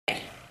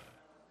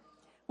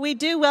We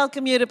do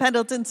welcome you to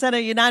Pendleton Center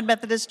United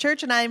Methodist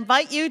Church, and I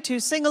invite you to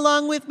sing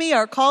along with me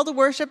our call to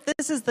worship.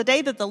 This is the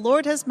day that the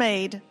Lord has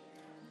made.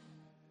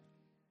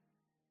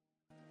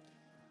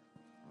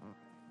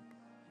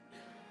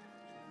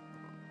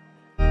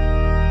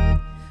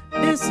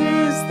 This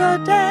is the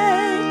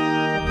day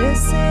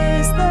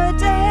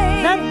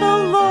that the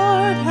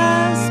Lord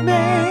has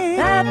made,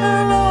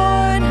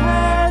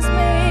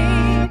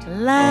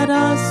 Let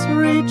us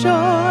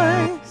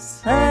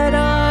rejoice,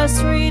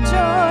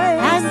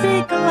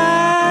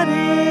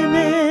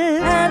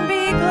 and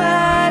be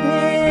glad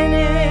in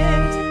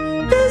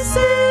it, This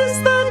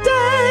is the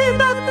day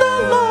that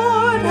the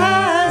Lord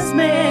has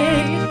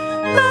made.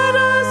 Let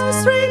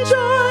us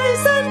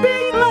rejoice and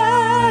be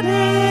glad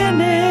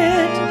in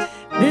it.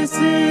 This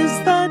is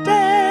the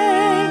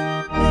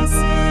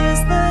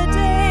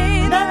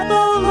day that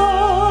the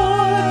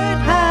Lord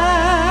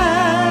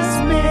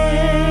has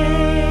made.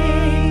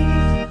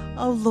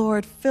 Oh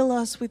Lord, fill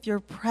us with your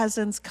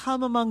presence.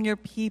 Come among your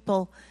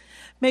people.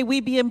 May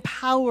we be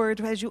empowered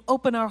as you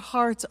open our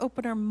hearts,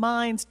 open our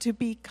minds to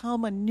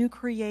become a new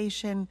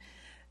creation,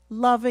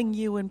 loving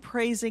you and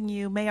praising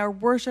you. May our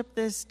worship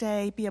this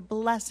day be a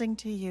blessing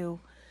to you.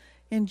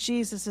 In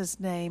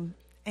Jesus' name,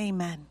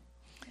 amen.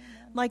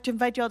 I'd like to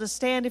invite you all to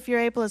stand if you're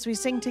able as we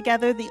sing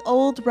together the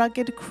Old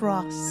Rugged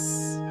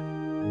Cross.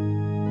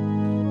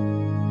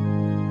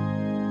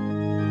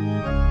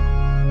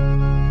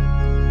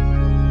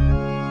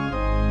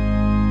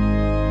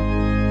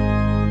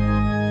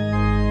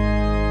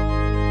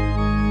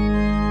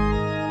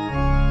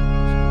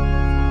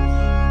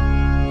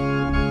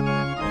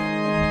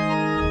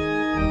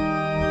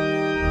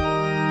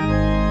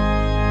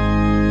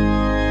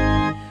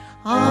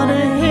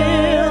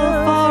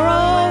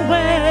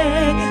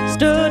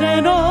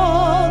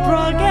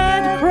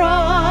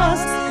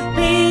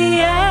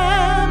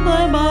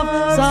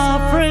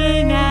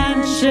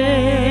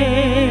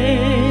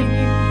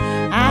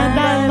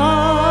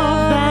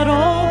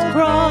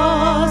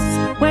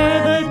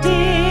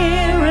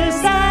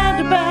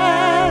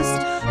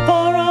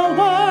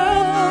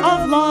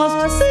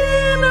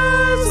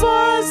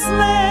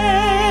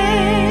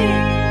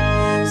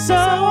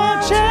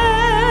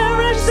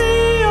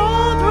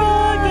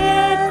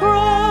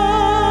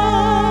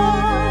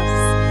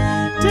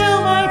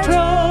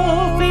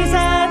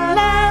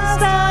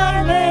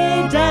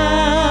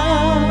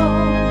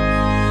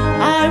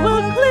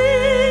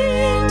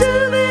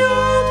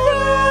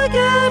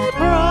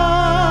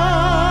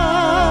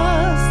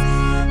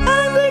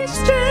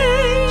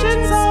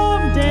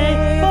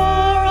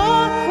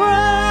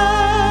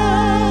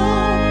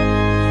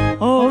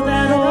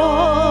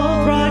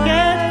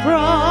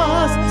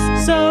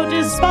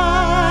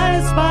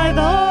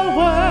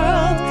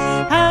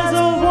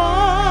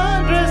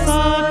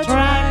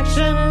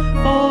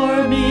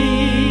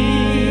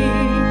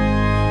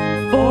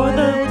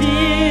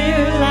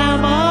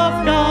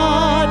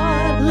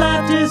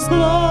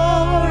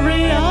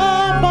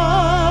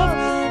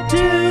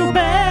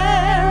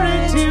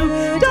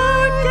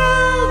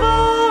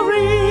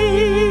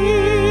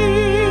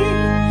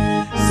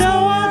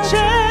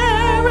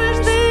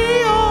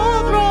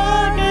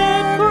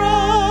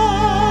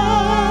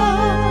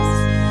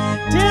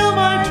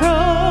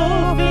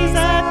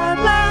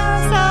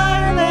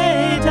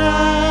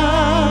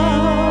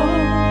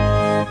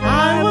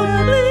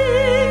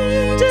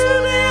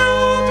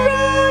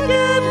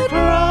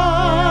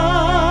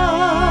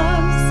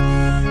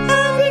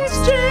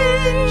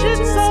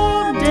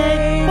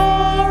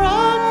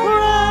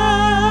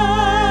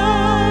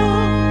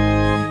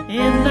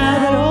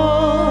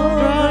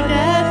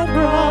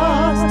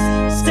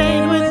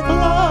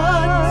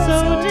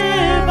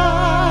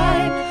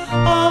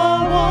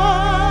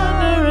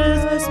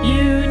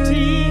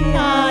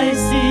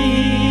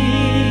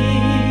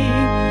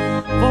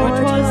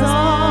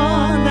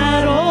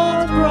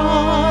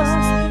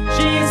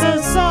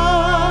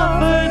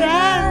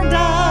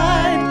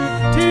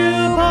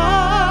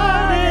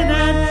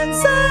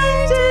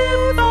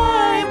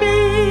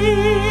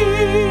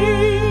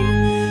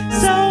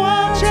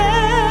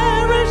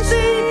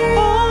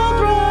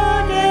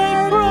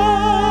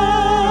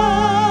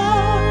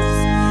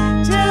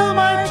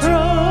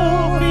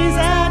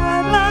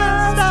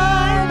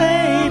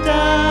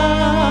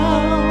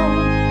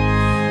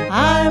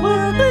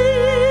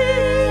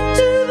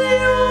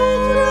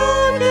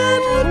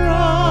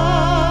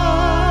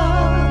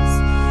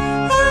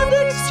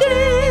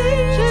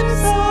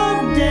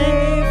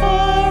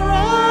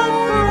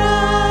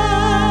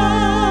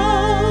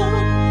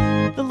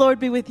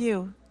 Be with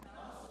you.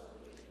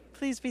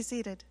 Please be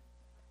seated.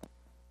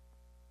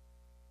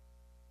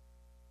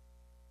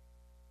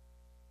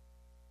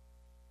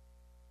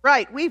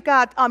 Right, we've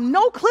got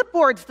no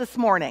clipboards this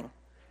morning.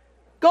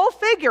 Go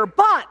figure,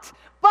 but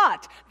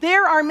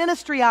there are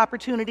ministry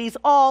opportunities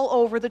all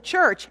over the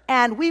church,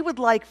 and we would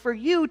like for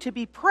you to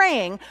be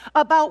praying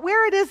about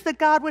where it is that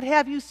God would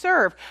have you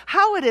serve,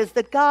 how it is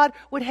that God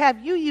would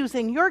have you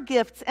using your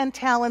gifts and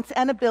talents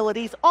and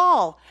abilities.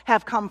 All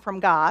have come from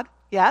God,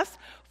 yes,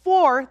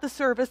 for the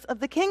service of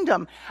the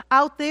kingdom.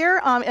 Out there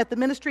at the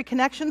Ministry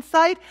Connection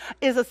site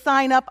is a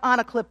sign up on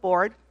a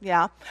clipboard,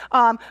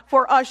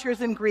 for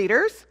ushers and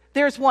greeters.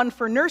 There's one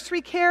for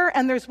nursery care,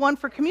 and there's one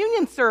for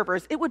communion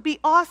servers. It would be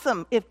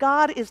awesome if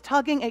God is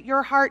tugging at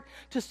your heart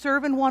to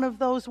serve in one of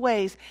those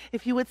ways,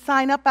 if you would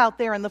sign up out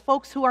there, and the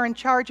folks who are in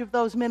charge of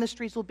those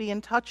ministries will be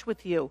in touch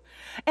with you.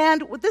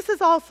 And this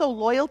is also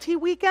Loyalty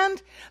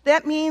Weekend.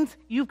 That means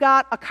you've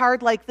got a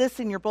card like this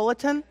in your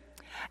bulletin.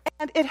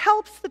 And it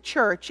helps the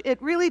church. It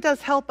really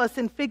does help us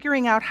in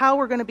figuring out how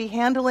we're going to be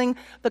handling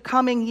the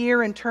coming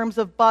year in terms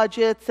of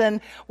budgets and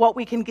what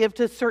we can give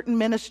to certain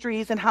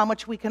ministries and how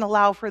much we can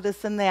allow for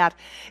this and that.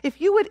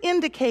 If you would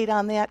indicate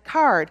on that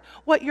card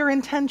what your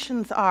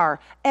intentions are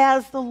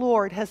as the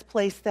Lord has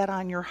placed that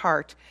on your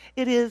heart,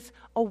 it is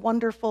a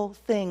wonderful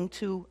thing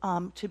to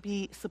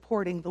be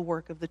supporting the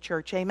work of the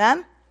church.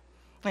 Amen?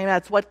 And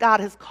that's what God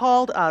has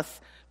called us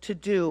to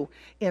do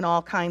in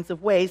all kinds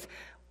of ways.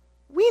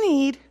 We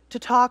need to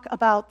talk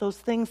about those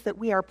things that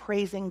we are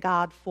praising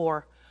God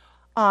for.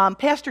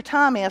 Pastor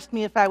Tom asked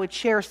me if I would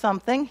share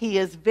something. He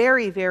is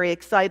very, very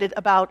excited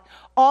about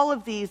all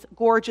of these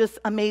gorgeous,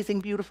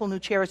 amazing, beautiful new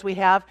chairs we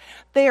have.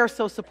 They are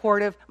so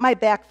supportive. My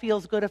back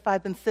feels good if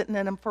I've been sitting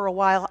in them for a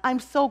while. I'm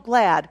so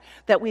glad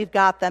that we've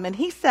got them. And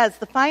he says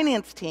the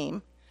finance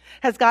team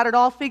has got it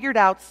all figured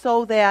out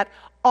so that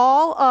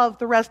all of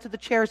the rest of the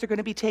chairs are going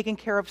to be taken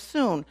care of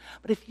soon.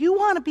 But if you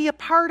want to be a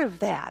part of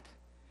that,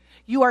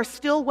 you are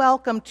still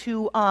welcome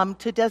to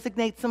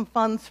designate some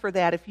funds for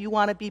that if you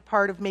want to be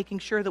part of making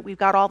sure that we've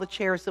got all the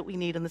chairs that we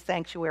need in the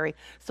sanctuary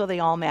so they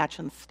all match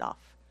and stuff.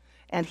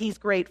 And he's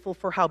grateful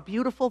for how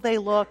beautiful they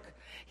look.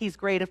 He's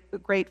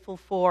grateful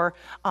for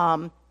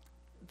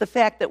the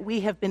fact that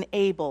we have been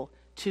able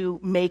to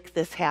make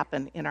this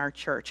happen in our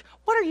church.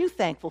 What are you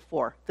thankful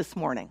for this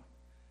morning?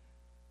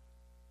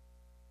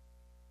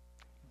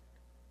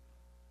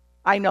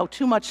 I know,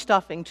 too much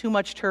stuffing, too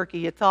much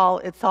turkey. It's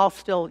all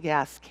still,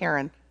 yes,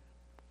 Karen.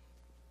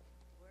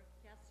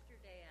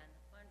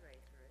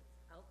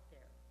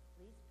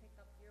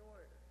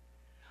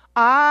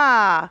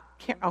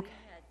 Okay. We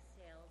had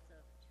sales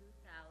of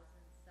 $2,000,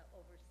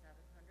 over $700,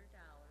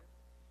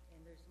 and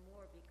there's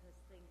more because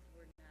things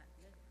were not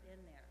in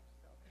there.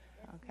 So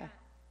it's Okay. not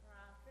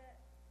profit,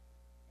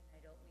 and I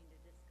don't mean to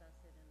discuss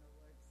it in the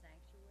Lord's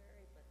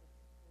sanctuary, but this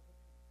is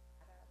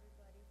for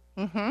everybody.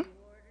 Mm-hmm.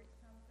 You ordered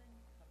something,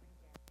 coming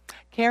down.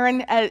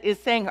 Karen is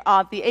saying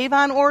the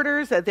Avon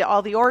orders,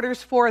 all the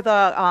orders for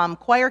the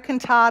choir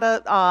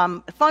cantata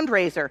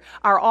fundraiser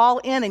are all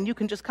in, and you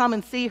can just come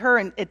and see her,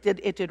 and it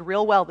did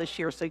real well this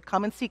year, so you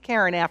come and see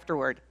Karen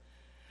afterward.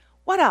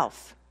 What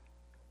else?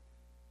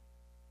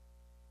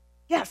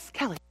 Yes,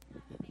 Kelly.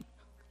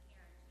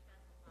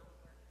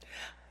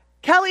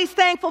 Kelly's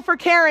thankful for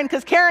Karen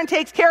because Karen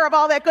takes care of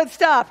all that good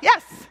stuff.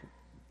 Yes.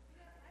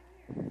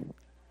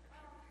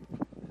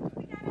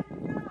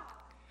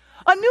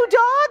 A new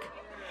dog?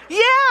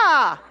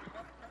 Yeah.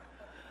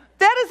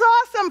 That is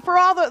awesome for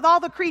all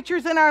the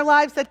creatures in our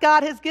lives that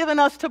God has given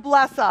us to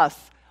bless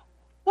us.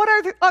 What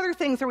other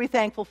things are we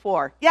thankful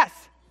for?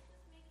 Yes.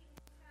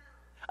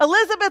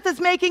 Elizabeth is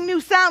making new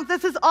sounds.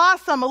 This is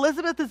awesome.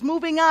 Elizabeth is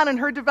moving on in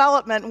her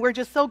development, and we're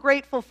just so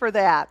grateful for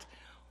that.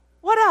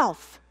 What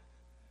else?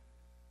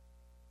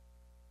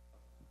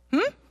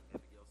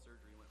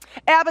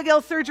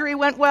 Abigail's surgery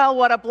went well.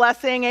 What a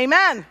blessing.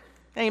 Amen.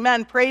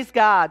 Amen. Praise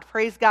God.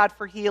 Praise God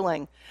for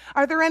healing.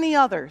 Are there any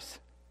others?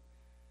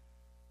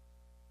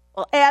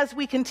 Well, as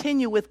we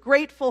continue with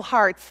grateful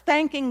hearts,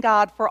 thanking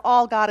God for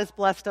all God has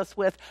blessed us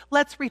with,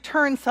 let's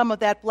return some of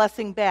that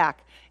blessing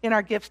back in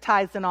our gifts,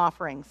 tithes, and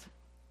offerings.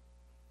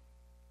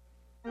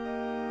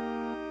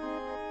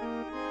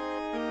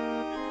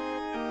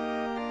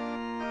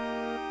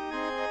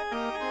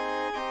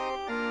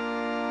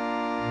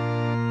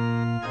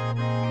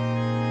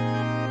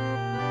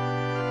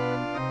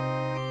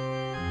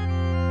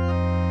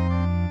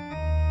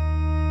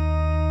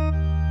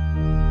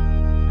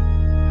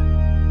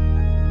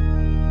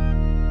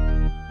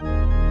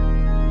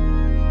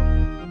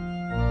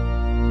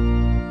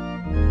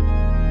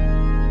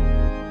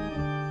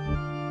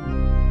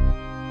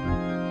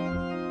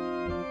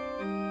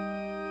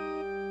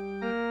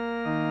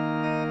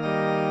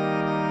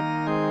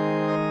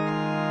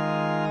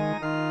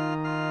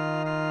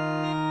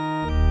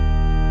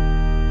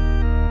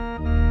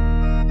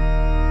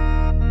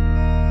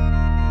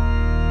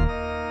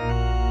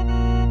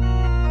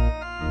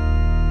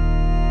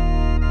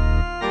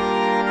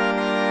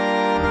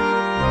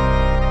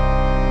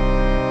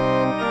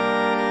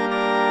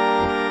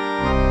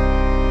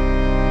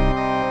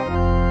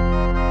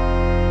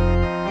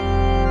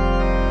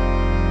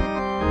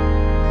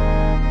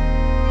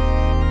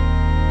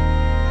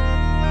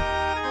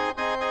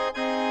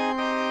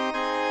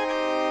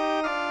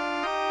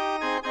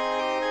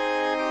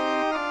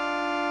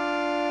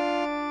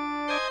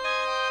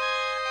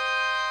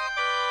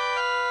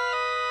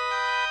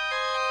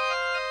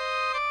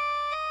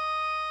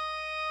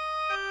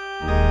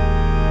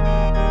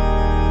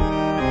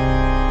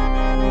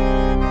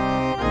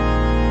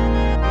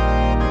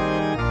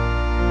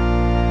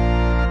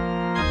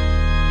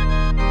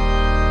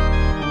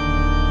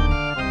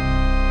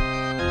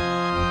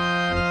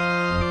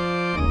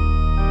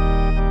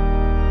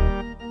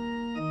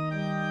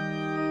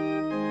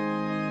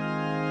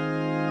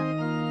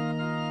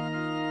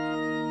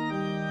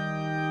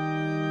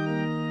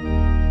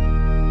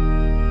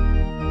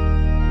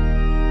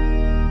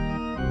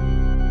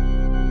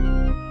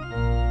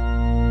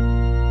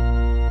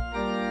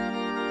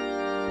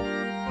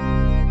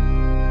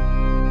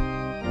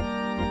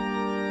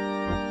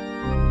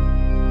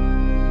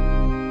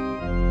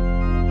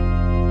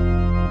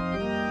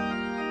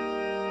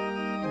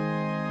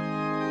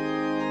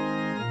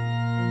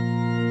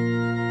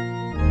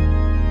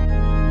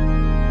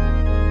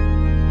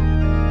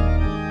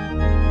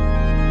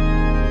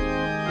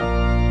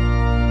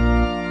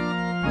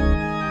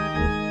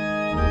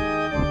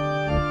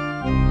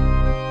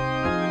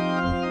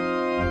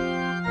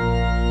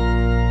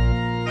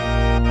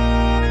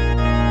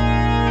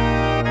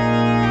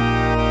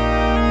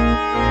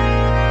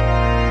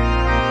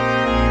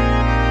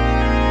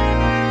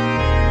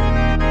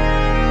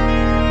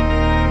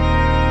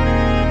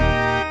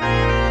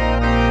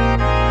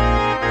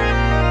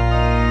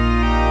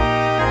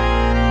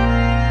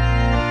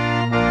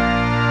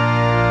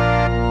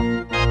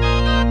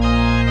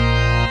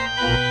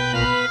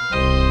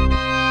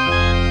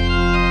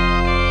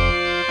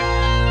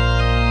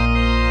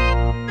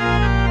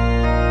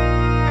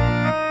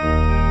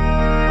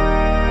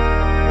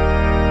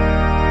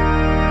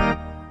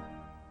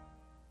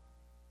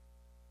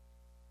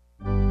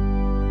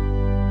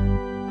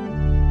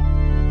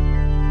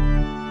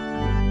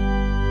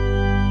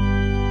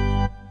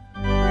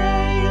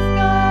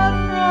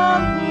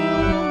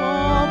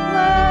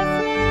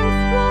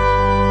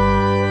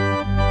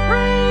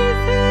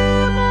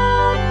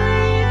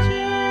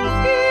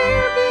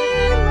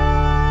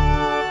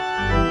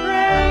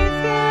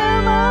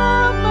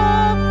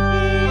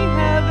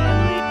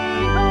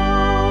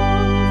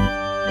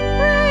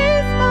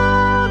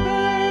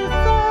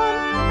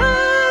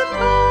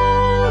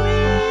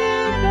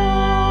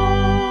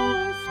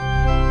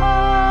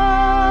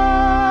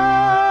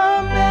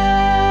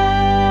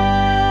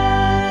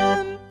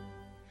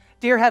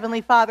 Dear Heavenly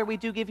Father, we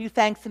do give you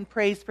thanks and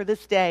praise for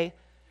this day,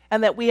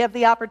 and that we have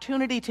the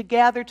opportunity to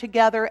gather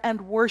together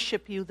and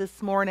worship you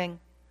this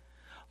morning.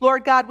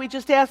 Lord God, we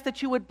just ask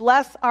that you would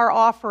bless our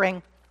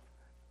offering.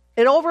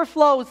 It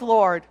overflows,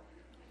 Lord,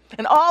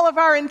 and all of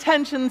our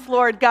intentions,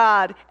 Lord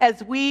God,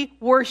 as we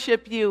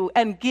worship you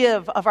and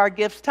give of our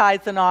gifts,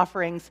 tithes, and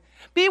offerings.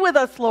 Be with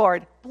us,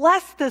 Lord.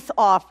 Bless this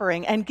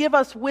offering and give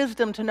us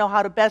wisdom to know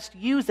how to best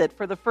use it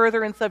for the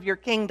furtherance of your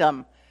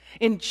kingdom.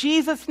 In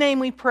Jesus' name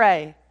we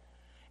pray.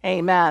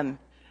 Amen.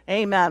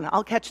 Amen.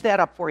 I'll catch that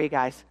up for you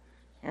guys.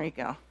 There you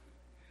go.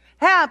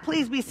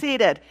 Please be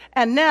seated.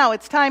 And now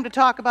it's time to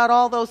talk about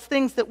all those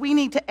things that we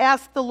need to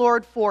ask the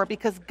Lord for,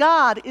 because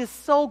God is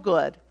so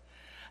good.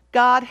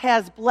 God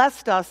has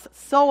blessed us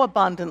so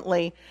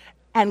abundantly,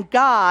 and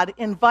God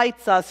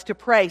invites us to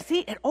pray.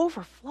 See, it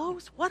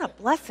overflows. What a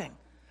blessing.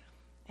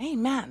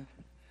 Amen.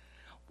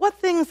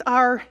 What things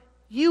are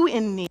you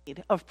in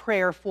need of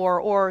prayer for,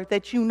 or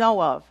that you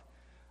know of?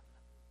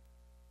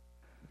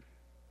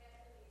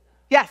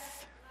 Yes.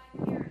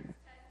 My parents,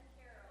 Ted and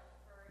Carol,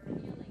 for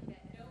healing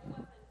that no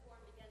weapon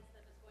formed against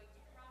them is going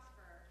to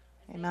prosper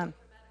as Amen. they go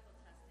for medical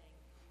testing.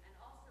 And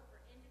also for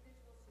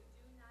individuals who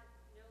do not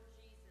know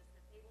Jesus,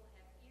 that they will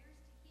have ears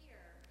to hear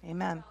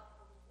Amen.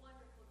 about the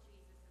wonderful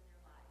Jesus in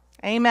their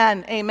lives.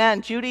 Amen. Amen.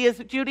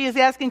 Judy is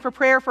asking for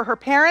prayer for her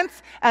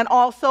parents and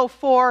also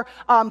for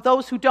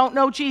those who don't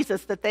know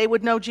Jesus, that they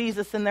would know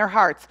Jesus in their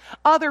hearts.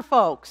 Other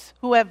folks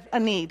who have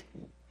a need.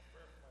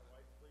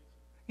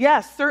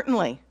 Yes,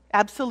 certainly.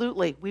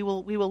 Absolutely. We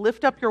will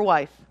lift up your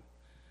wife.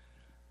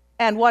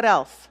 And what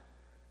else?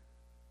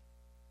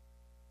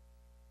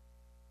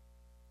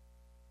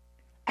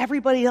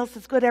 Everybody else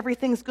is good.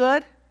 Everything's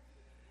good?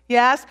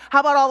 Yes? How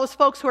about all those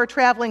folks who are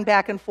traveling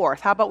back and forth?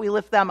 How about we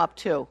lift them up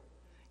too?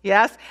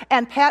 Yes?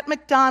 And Pat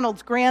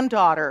McDonald's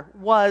granddaughter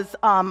was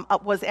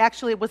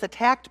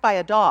attacked by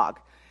a dog.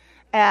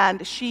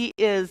 And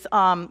she's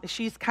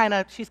kind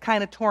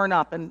of torn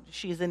up, and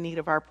she's in need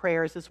of our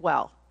prayers as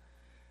well.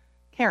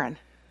 Karen.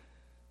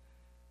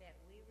 That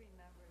we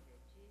remember that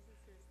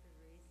Jesus is the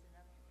reason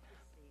of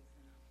the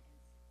season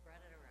and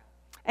spread it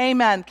around.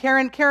 Amen.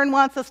 Karen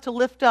wants us to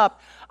lift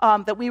up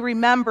that we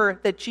remember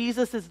that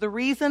Jesus is the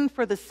reason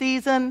for the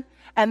season,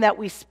 and that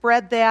we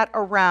spread that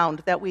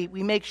around, that we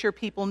make sure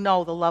people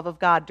know the love of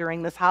God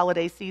during this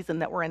holiday season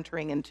that we're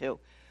entering into.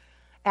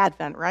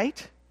 Advent,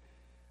 right?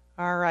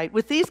 All right.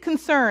 With these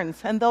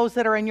concerns and those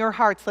that are in your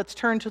hearts, let's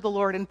turn to the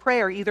Lord in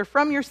prayer, either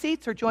from your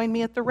seats or join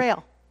me at the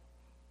rail.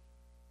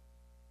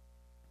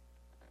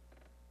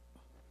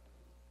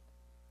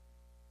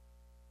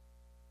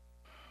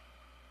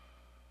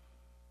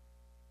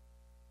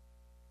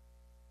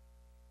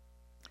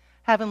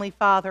 Heavenly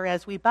Father,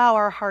 as we bow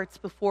our hearts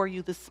before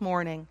you this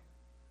morning,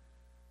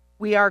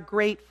 we are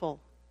grateful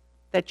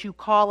that you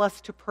call us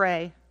to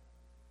pray,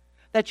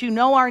 that you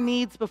know our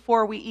needs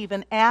before we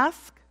even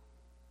ask,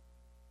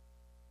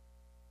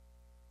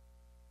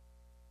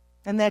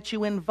 and that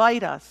you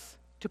invite us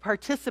to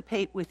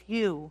participate with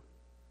you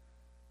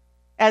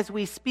as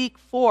we speak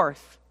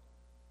forth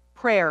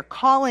prayer,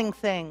 calling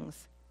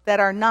things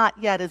that are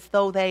not yet as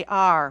though they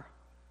are,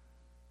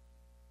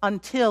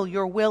 until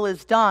your will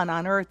is done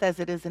on earth as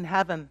it is in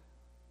heaven.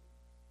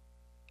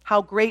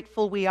 How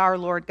grateful we are,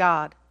 Lord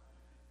God,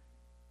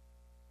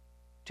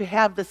 to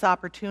have this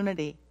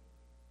opportunity.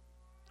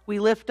 We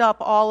lift up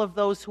all of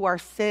those who are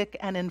sick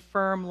and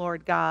infirm,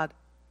 Lord God.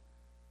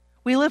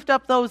 We lift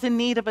up those in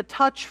need of a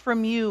touch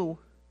from you,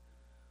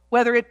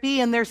 whether it be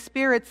in their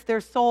spirits,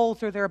 their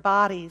souls, or their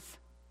bodies.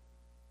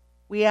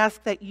 We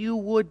ask that you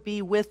would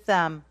be with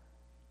them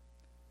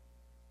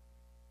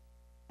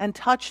and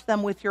touch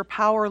them with your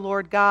power,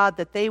 Lord God,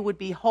 that they would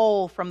be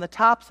whole from the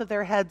tops of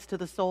their heads to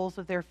the soles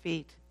of their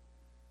feet.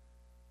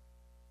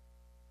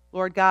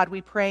 Lord God,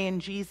 we pray in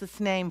Jesus'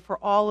 name for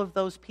all of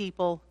those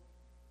people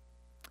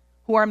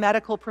who are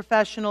medical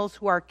professionals,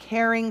 who are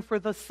caring for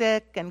the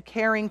sick and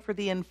caring for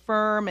the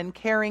infirm and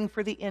caring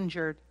for the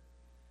injured.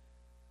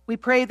 We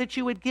pray that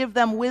you would give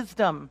them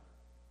wisdom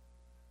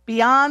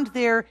beyond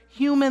their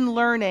human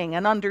learning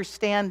and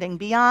understanding,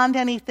 beyond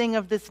anything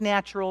of this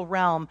natural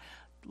realm.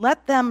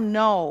 Let them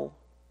know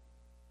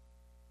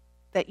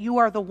that you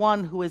are the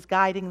one who is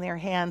guiding their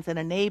hands and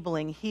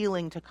enabling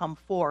healing to come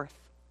forth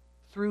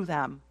through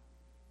them.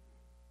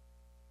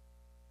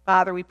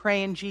 Father, we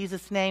pray in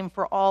Jesus' name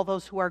for all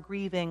those who are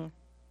grieving,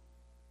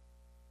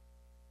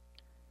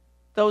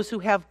 those who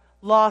have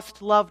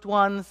lost loved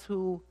ones,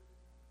 who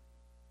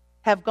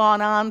have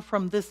gone on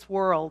from this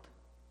world.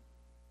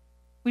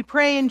 We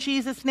pray in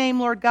Jesus' name,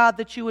 Lord God,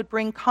 that you would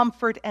bring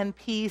comfort and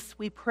peace.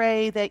 We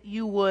pray that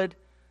you would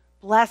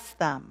bless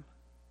them.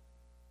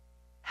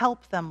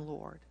 Help them,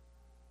 Lord,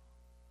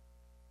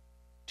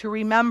 to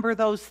remember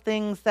those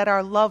things that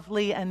are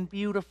lovely and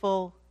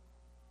beautiful,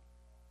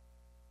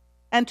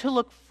 and to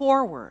look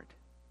forward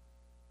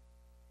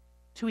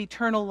to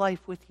eternal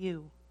life with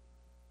you.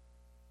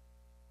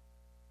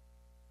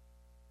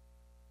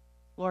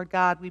 Lord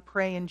God, we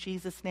pray in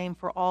Jesus' name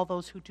for all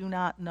those who do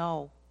not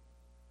know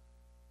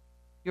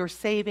your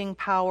saving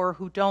power,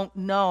 who don't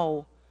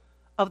know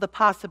of the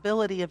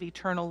possibility of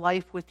eternal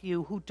life with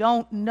you, who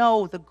don't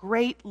know the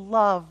great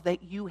love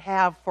that you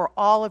have for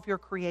all of your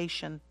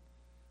creation,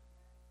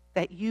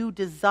 that you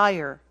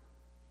desire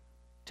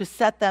to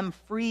set them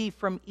free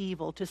from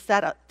evil, to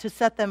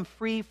set them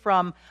free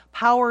from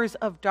powers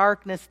of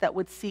darkness that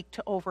would seek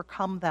to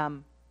overcome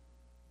them.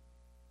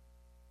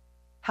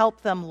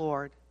 Help them,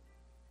 Lord.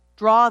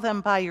 Draw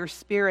them by your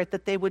Spirit,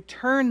 that they would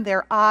turn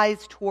their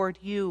eyes toward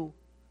you,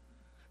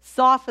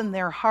 soften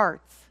their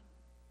hearts,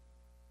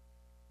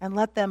 and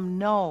let them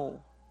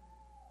know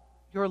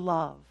your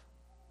love.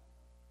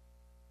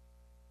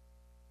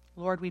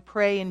 Lord, we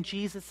pray in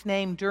Jesus'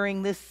 name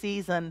during this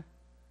season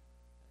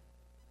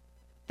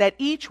that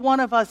each one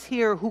of us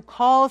here who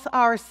calls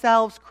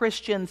ourselves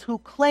Christians, who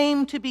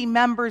claim to be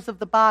members of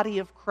the body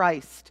of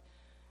Christ,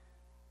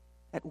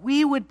 that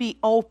we would be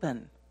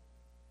open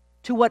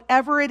to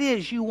whatever it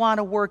is you want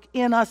to work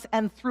in us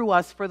and through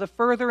us for the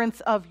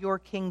furtherance of your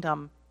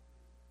kingdom.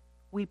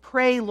 We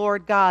pray,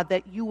 Lord God,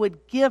 that you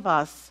would give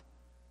us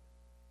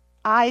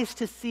eyes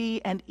to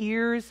see and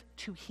ears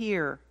to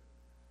hear,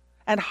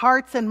 and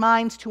hearts and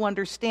minds to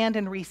understand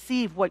and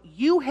receive what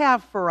you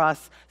have for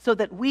us so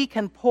that we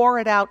can pour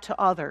it out to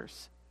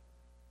others.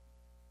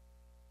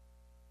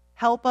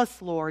 Help us,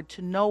 Lord,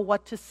 to know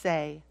what to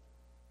say,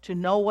 to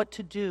know what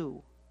to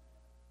do,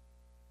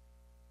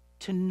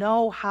 to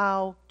know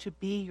how to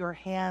be your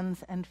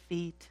hands and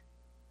feet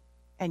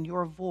and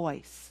your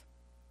voice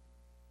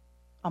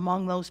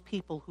among those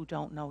people who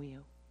don't know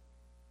you.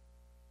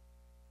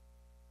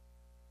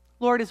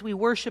 Lord, as we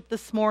worship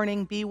this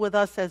morning, be with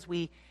us as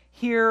we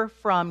hear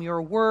from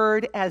your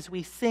word, as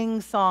we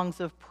sing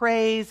songs of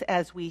praise,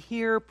 as we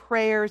hear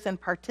prayers and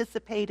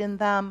participate in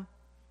them.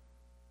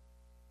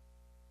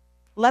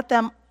 Let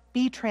them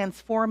be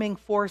transforming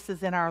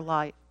forces in our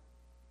life.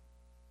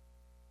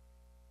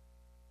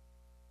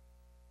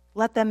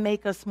 Let them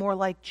make us more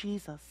like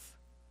Jesus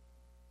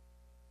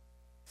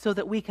so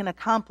that we can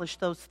accomplish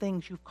those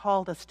things you've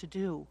called us to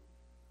do,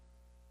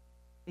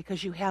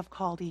 because you have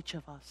called each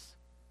of us.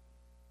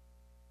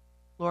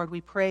 Lord,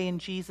 we pray in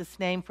Jesus'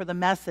 name for the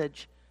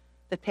message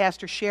that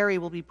Pastor Sherry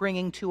will be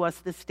bringing to us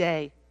this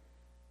day.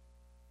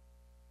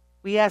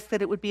 We ask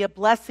that it would be a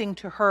blessing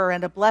to her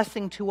and a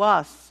blessing to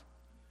us.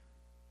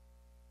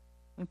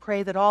 We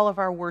pray that all of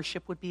our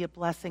worship would be a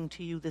blessing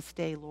to you this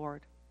day,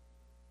 Lord.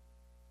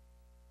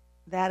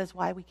 That is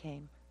why we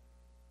came.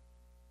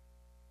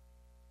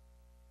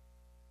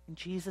 In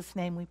Jesus'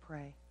 name we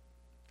pray.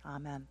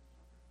 Amen.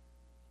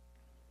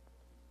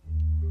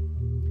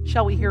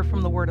 Shall we hear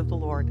from the word of the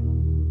Lord?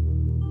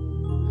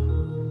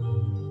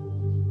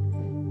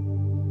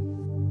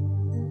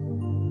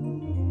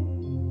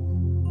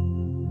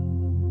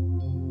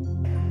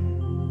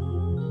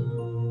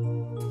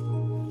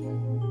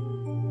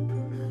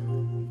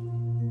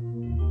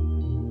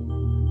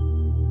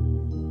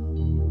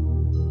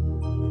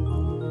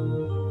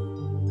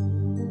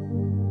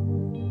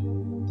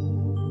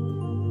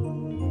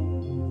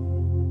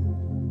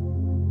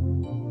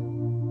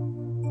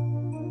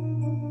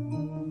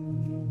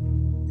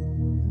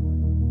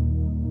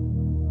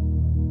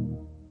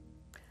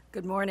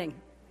 Good morning.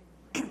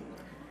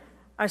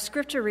 Our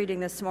scripture reading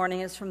this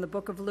morning is from the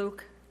book of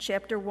Luke,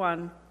 chapter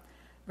 1,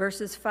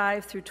 verses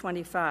 5 through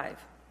 25.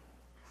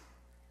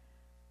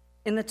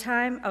 In the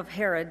time of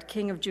Herod,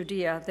 king of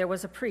Judea, there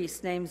was a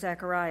priest named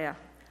Zechariah,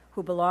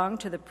 who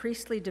belonged to the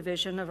priestly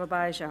division of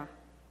Abijah.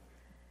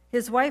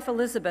 His wife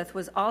Elizabeth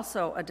was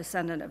also a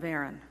descendant of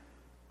Aaron.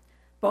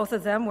 Both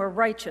of them were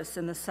righteous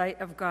in the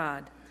sight of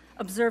God,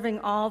 observing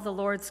all the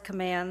Lord's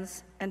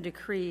commands and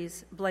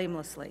decrees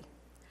blamelessly.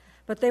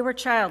 But they were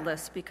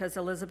childless because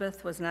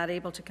Elizabeth was not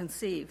able to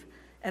conceive,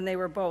 and they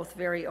were both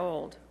very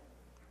old.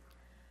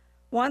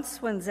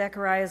 Once, when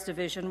Zechariah's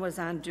division was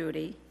on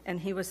duty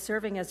and he was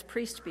serving as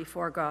priest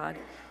before God,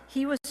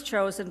 he was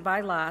chosen by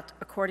lot,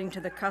 according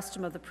to the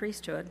custom of the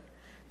priesthood,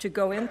 to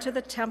go into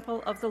the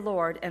temple of the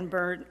Lord and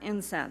burn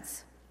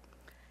incense.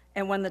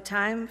 And when the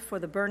time for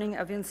the burning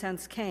of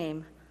incense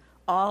came,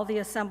 all the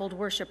assembled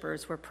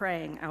worshipers were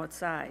praying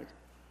outside.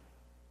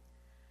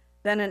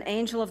 Then an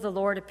angel of the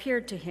Lord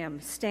appeared to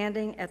him,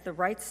 standing at the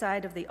right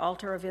side of the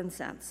altar of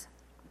incense.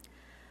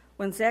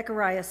 When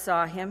Zechariah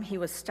saw him, he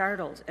was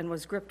startled and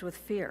was gripped with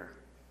fear.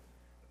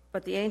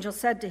 But the angel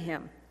said to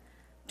him,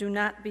 "Do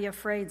not be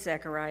afraid,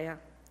 Zechariah.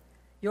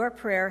 Your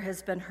prayer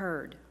has been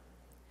heard.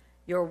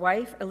 Your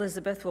wife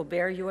Elizabeth will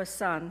bear you a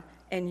son,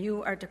 and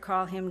you are to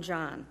call him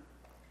John.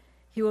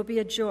 He will be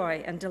a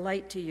joy and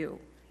delight to you,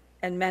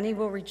 and many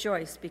will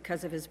rejoice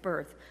because of his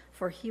birth,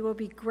 for he will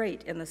be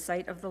great in the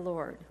sight of the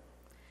Lord.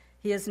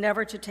 He is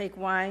never to take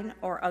wine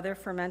or other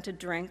fermented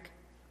drink,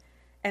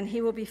 and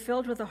he will be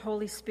filled with the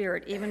Holy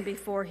Spirit even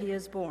before he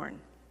is born.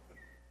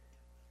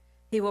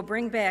 He will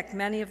bring back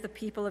many of the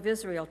people of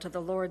Israel to the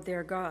Lord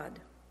their God,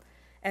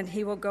 and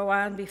he will go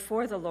on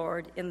before the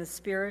Lord in the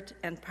spirit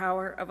and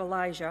power of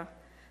Elijah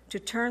to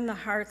turn the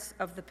hearts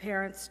of the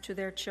parents to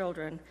their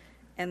children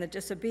and the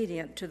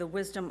disobedient to the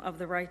wisdom of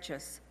the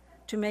righteous,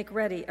 to make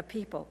ready a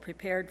people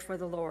prepared for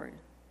the Lord."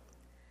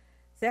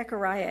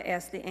 Zechariah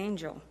asked the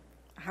angel,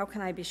 How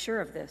can I be sure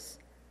of this?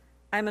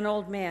 I'm an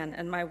old man,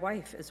 and my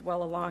wife is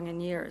well along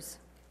in years."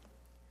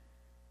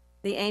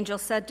 The angel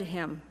said to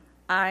him,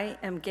 "I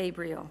am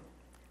Gabriel.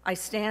 I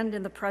stand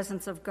in the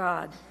presence of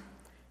God,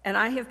 and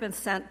I have been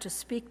sent to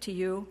speak to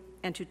you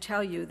and to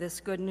tell you this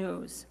good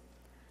news.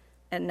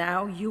 And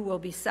now you will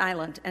be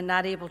silent and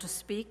not able to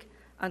speak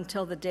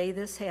until the day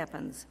this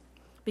happens,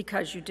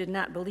 because you did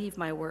not believe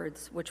my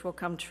words, which will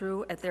come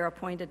true at their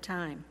appointed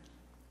time."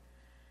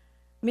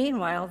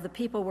 Meanwhile, the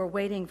people were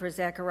waiting for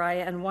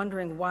Zechariah and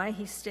wondering why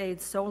he stayed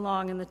so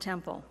long in the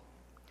temple.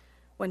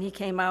 When he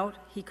came out,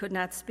 he could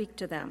not speak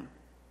to them.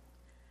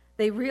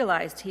 They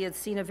realized he had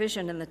seen a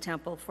vision in the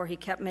temple, for he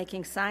kept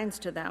making signs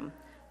to them,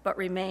 but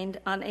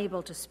remained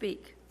unable to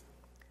speak.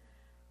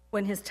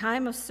 When his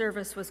time of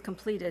service was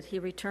completed, he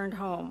returned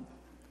home.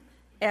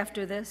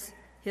 After this,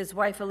 his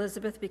wife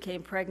Elizabeth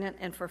became pregnant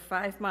and for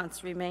 5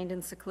 months remained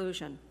in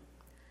seclusion.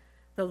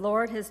 "The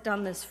Lord has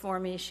done this for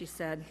me," she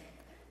said.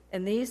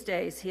 "In these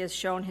days he has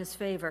shown his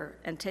favor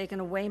and taken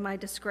away my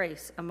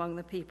disgrace among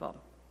the people."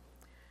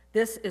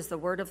 This is the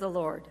word of the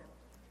Lord.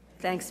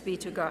 Thanks be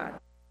to God.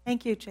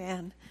 Thank you,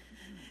 Jan.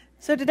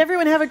 So did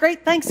everyone have a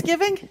great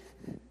Thanksgiving?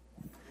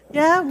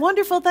 Yeah,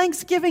 wonderful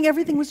Thanksgiving.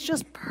 Everything was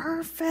just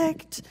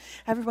perfect.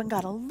 Everyone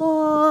got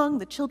along.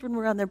 The children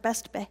were on their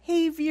best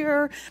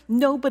behavior.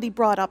 Nobody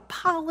brought up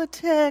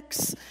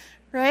politics,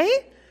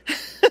 right?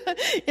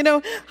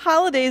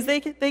 Holidays, they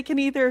can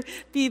either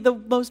be the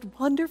most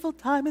wonderful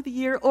time of the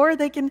year, or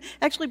they can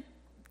actually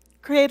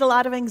create a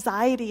lot of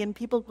anxiety, and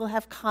people will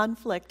have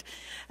conflict.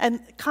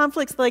 And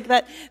conflicts like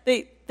that,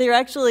 they're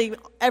actually,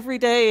 every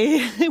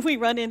day we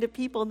run into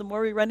people, and the more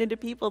we run into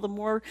people, the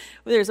more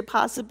there's a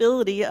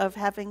possibility of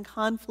having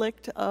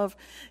conflict, of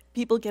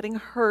people getting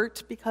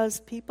hurt,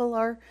 because people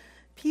are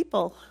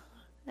people.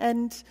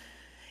 And,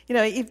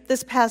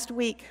 this past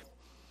week,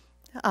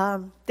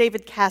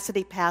 David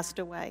Cassidy passed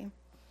away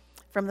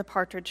from the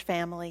Partridge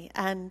Family.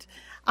 And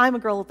I'm a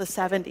girl of the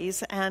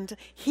 70s, and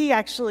he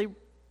actually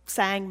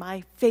sang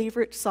my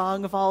favorite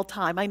song of all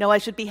time. I know I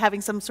should be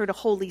having some sort of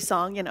holy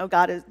song,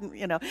 God is,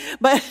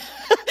 but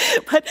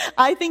but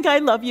I Think I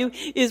Love You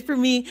is, for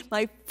me,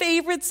 my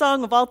favorite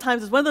song of all time.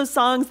 It's one of those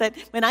songs that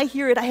when I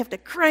hear it, I have to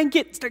crank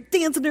it and start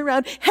dancing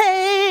around.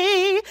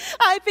 Hey,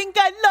 I think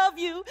I love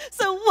you,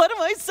 so what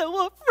am I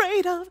so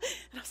afraid of?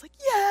 And I was like,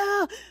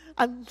 yeah,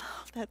 I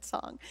love that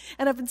song.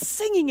 And I've been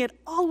singing it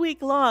all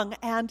week long,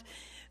 and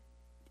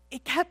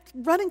it kept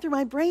running through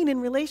my brain in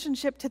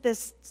relationship to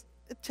this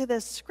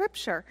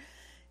scripture.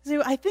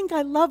 So I think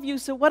I love you,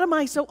 so what am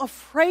I so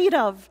afraid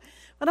of?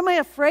 What am I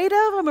afraid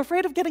of? I'm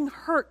afraid of getting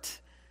hurt.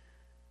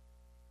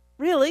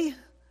 Really?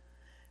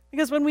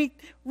 Because when we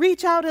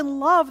reach out in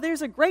love,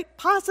 there's a great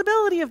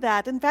possibility of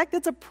that. In fact,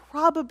 it's a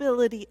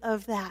probability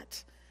of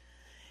that.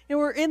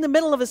 We're in the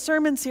middle of a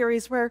sermon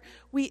series where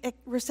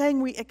we're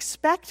saying we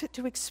expect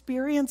to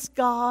experience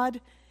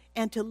God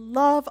and to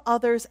love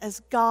others as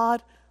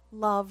God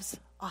loves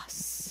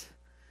us.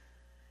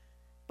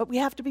 But we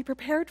have to be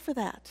prepared for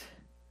that.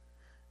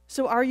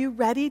 So are you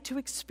ready to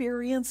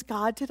experience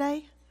God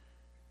today?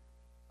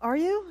 Are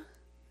you?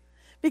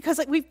 Because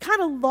we've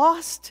kind of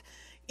lost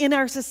in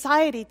our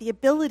society the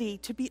ability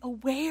to be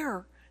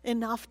aware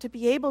enough to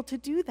be able to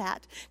do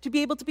that, to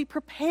be able to be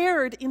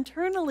prepared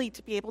internally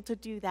to be able to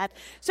do that.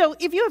 So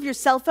if you have your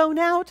cell phone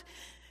out,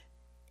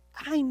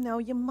 I know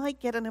you might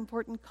get an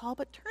important call,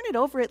 but turn it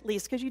over at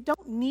least, because you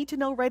don't need to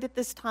know right at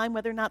this time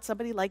whether or not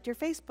somebody liked your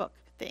Facebook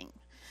thing.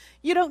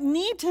 You don't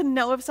need to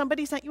know if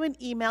somebody sent you an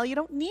email. You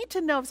don't need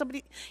to know if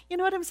somebody, you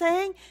know what I'm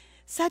saying?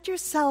 Set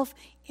yourself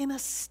in a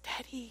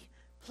steady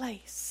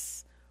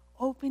place.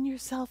 Open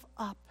yourself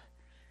up.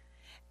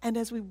 And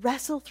as we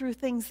wrestle through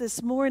things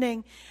this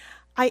morning,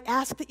 I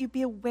ask that you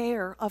be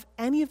aware of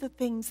any of the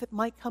things that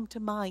might come to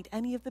mind,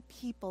 any of the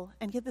people,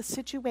 any of the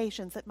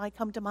situations that might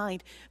come to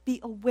mind. Be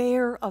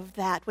aware of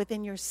that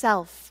within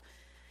yourself,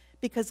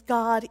 because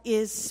God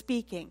is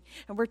speaking.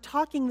 And we're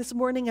talking this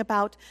morning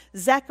about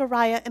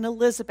Zechariah and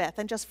Elizabeth.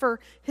 And just for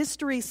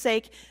history's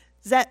sake,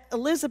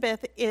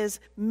 Elizabeth is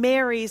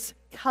Mary's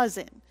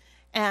cousin.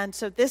 And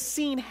so this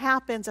scene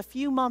happens a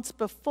few months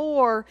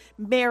before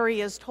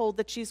Mary is told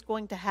that she's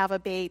going to have a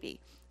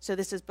baby. So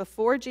this is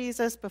before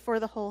Jesus, before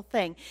the whole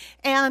thing.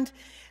 And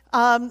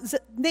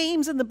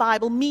names in the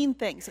Bible mean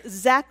things.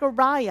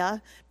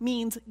 Zechariah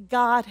means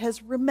God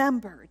has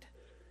remembered.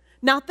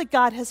 Not that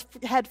God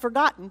had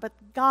forgotten, but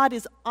God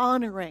is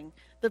honoring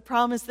the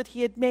promise that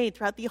he had made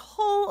throughout the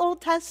whole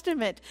Old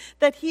Testament,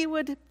 that he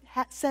would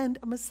send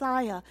a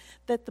Messiah,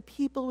 that the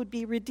people would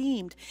be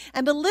redeemed.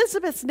 And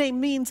Elizabeth's name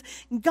means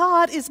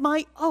God is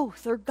my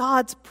oath, or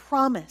God's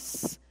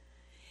promise.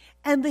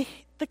 And the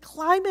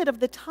climate of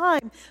the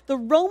time, the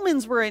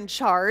Romans were in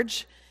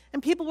charge,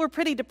 and people were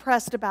pretty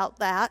depressed about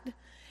that.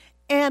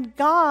 And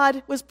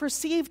God was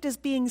perceived as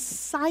being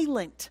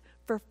silent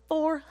for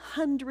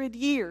 400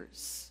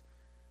 years.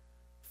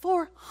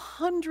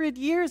 400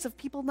 years of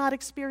people not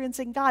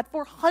experiencing God.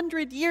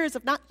 400 years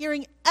of not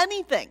hearing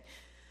anything.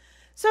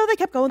 So they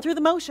kept going through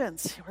the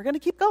motions. We're going to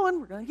keep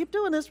going. We're going to keep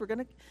doing this.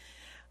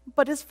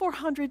 But it's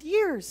 400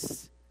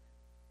 years.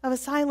 of a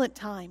silent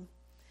time.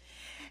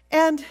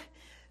 And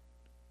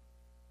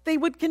they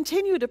would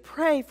continue to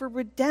pray for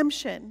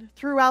redemption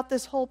throughout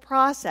this whole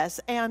process.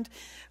 And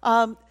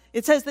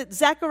it says that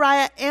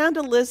Zechariah and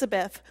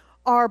Elizabeth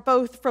are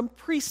both from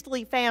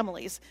priestly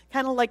families,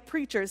 kind of like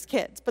preachers'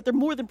 kids, but they're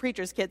more than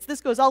preachers' kids.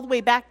 This goes all the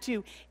way back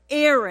to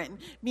Aaron,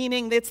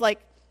 meaning it's like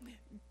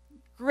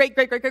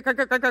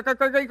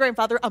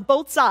great-great-great-great-great-great-great-great-grandfather on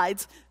both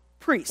sides,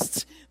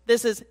 priests.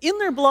 This is in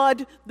their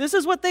blood. This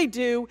is what they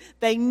do.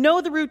 They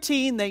know the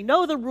routine. They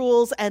know the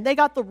rules, and they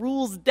got the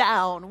rules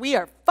down. We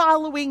are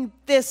following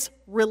this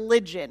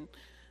religion,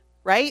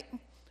 right?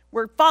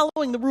 We're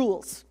following the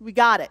rules. We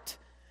got it.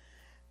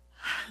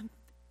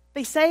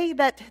 They say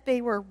that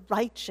they were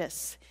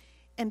righteous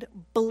and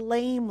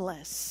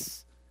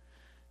blameless.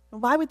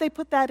 And why would they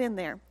put that in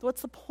there?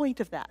 What's the point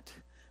of that?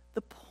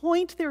 The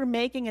point they were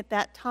making at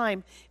that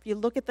time, if you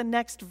look at the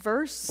next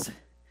verse,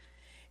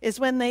 is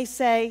when they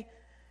say,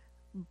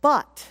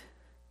 but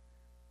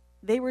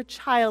they were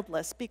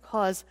childless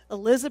because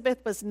Elizabeth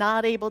was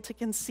not able to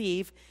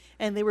conceive,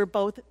 and they were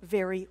both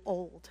very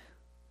old.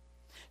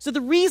 So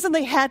the reason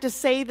they had to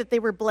say that they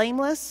were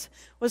blameless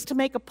was to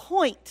make a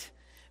point,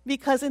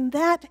 because in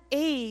that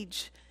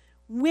age,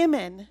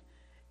 women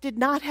did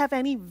not have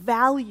any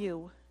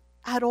value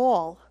at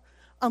all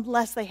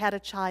unless they had a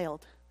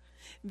child.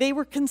 They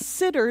were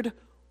considered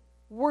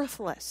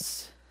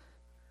worthless.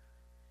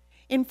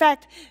 In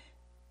fact,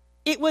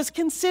 it was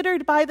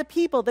considered by the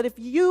people that if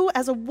you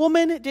as a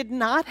woman did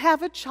not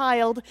have a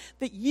child,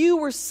 that you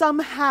were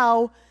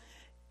somehow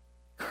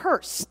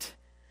cursed,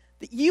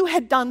 that you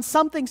had done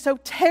something so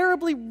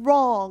terribly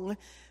wrong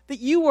that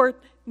you were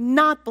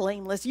not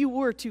blameless. You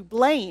were to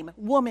blame.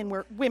 Women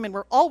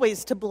were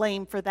always to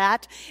blame for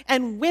that,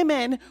 and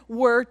women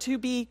were to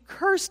be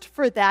cursed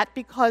for that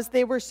because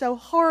they were so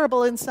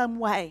horrible in some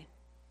way.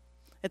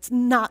 It's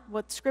not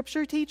what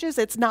Scripture teaches.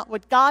 It's not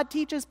what God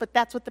teaches, but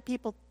that's what the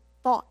people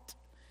thought.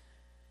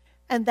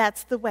 And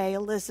that's the way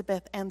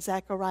Elizabeth and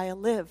Zechariah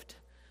lived,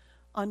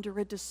 under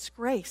a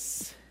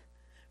disgrace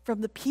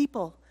from the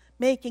people,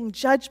 making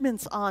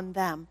judgments on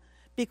them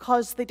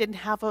because they didn't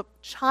have a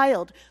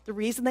child. The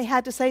reason they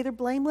had to say they're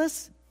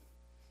blameless,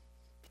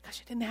 because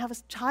she didn't have a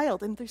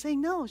child. And they're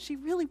saying, no, she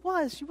really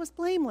was. She was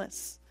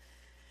blameless.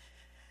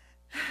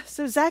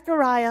 So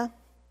Zechariah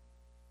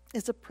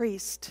is a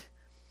priest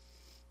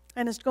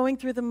and is going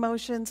through the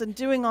motions and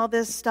doing all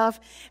this stuff.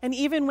 And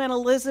even when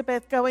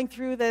Elizabeth, going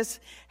through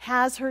this,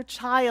 has her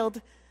child,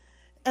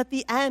 at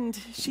the end,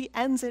 she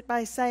ends it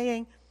by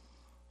saying,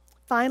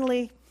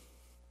 finally,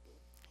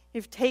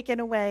 you've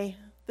taken away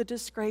the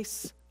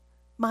disgrace,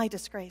 my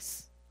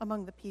disgrace,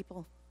 among the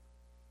people.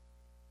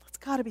 It's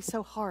got to be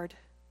so hard.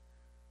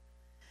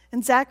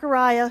 And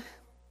Zechariah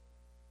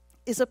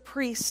is a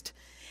priest,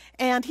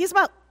 and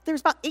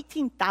there's about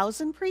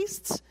 18,000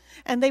 priests,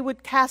 and they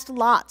would cast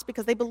lots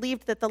because they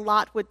believed that the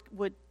lot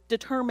would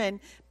determine,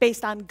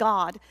 based on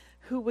God,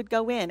 who would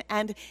go in.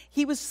 And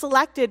he was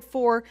selected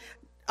for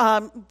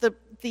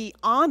the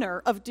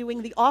honor of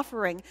doing the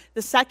offering,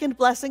 the second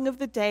blessing of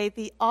the day,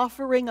 the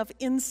offering of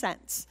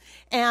incense.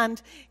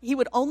 And he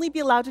would only be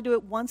allowed to do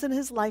it once in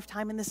his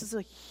lifetime, and this is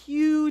a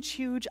huge,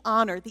 huge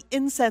honor. The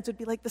incense would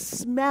be like the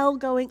smell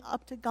going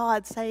up to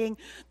God, saying,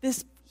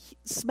 this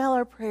smell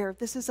our prayer.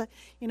 This is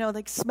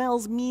like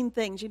smells mean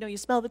things. You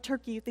smell the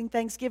turkey, you think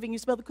Thanksgiving. You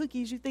smell the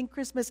cookies, you think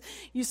Christmas.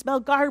 You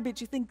smell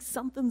garbage, you think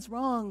something's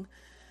wrong.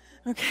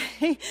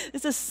 Okay?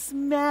 It's a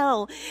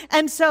smell.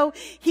 And so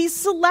he's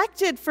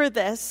selected for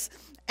this.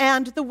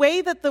 And the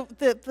way that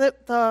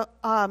the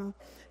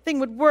thing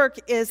would work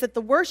is that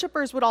the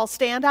worshipers would all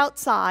stand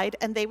outside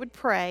and they would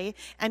pray.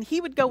 And he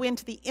would go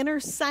into the inner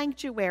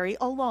sanctuary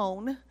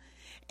alone.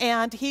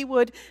 And he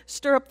would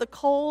stir up the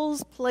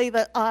coals, play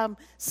the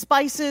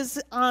spices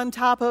on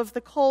top of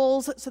the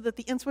coals so that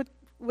the incense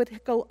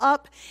would go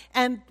up.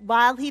 And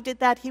while he did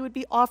that, he would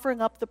be offering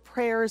up the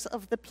prayers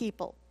of the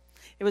people.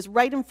 It was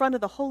right in front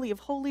of the Holy of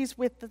Holies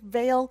with the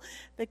veil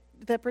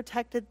that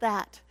protected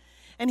that.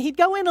 And he'd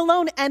go in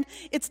alone, and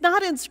it's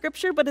not in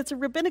Scripture, but it's a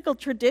rabbinical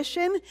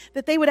tradition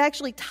that they would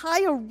actually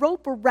tie a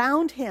rope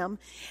around him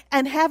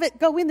and have it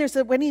go in there so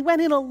that when he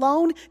went in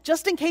alone,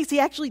 just in case he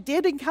actually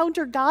did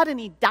encounter God and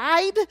he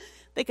died,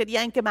 they could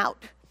yank him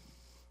out.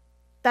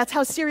 That's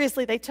how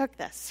seriously they took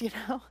this,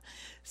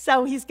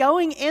 So he's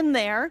going in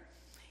there,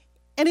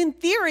 and in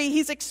theory,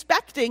 he's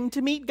expecting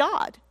to meet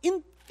God.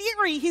 In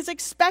theory, he's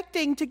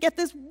expecting to get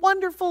this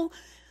wonderful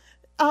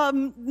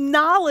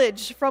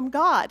knowledge from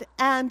God,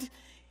 and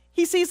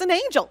he sees an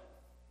angel.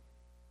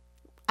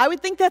 I would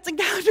think that's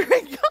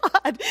encountering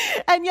God.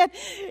 And yet,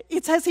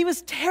 it says he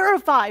was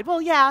terrified.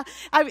 Well, yeah,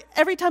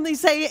 every time they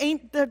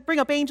bring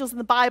up angels in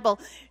the Bible,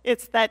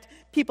 it's that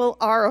people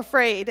are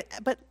afraid.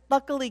 But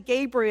luckily,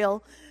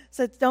 Gabriel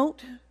said,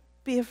 don't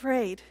be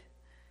afraid.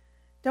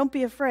 Don't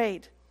be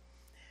afraid.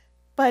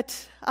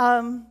 But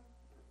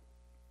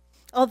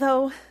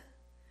although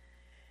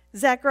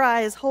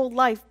Zechariah's whole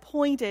life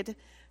pointed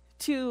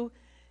to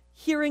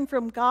hearing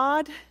from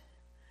God,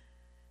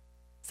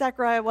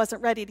 Zechariah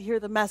wasn't ready to hear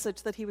the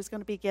message that he was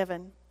going to be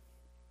given.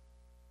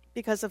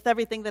 because of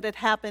everything that had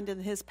happened in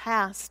his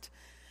past.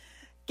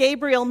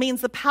 Gabriel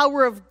means the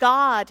power of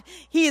God.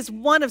 He is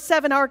one of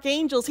 7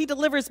 archangels. He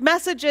delivers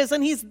messages,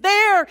 and he's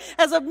there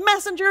as a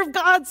messenger of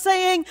God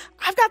saying,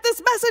 I've got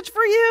this message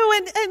for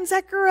you. And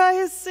Zechariah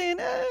is saying,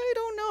 I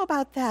don't know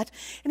about that.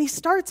 And he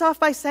starts off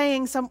by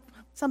saying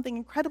something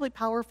incredibly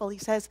powerful. He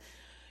says,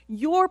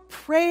 your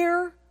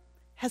prayer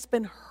has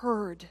been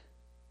heard.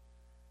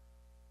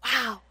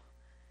 Wow.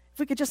 If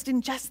we could just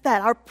ingest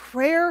that. Our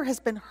prayer has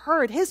been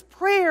heard. His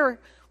prayer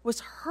was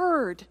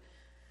heard.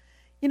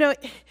 You know,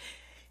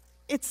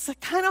 it's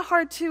kind of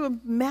hard to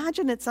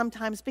imagine it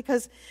sometimes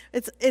because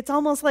it's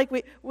almost like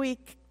we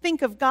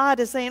think of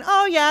God as saying,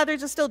 oh yeah, they're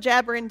just still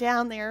jabbering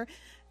down there.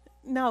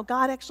 No,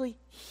 God actually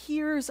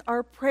hears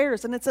our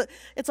prayers, and it's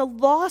a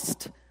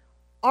lost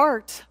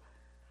art,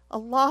 a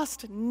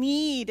lost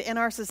need in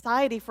our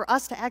society for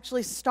us to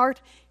actually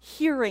start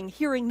hearing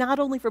not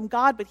only from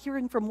God, but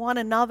hearing from one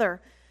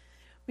another.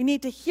 We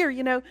need to hear,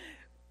 you know,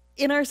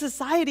 in our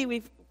society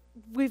we've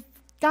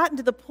gotten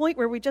to the point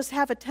where we just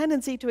have a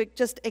tendency to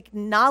just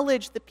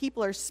acknowledge that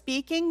people are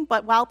speaking,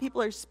 but while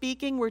people are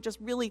speaking, we're just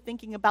really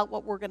thinking about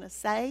what we're going to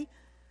say,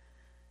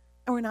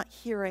 and we're not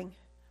hearing.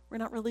 We're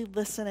not really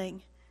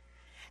listening.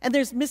 And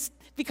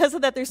because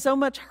of that, there's so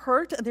much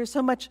hurt, and there's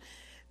so much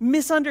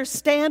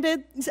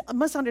misunderstandings,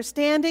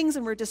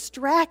 and we're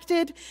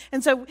distracted,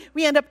 and so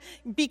we end up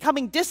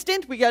becoming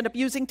distant. We end up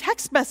using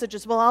text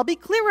messages. Well, I'll be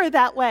clearer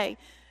that way.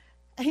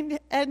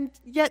 And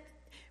yet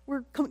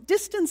we're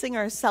distancing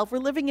ourselves. We're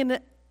living in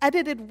an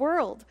edited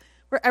world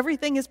where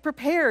everything is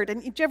prepared.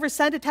 And did you ever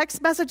send a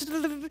text message?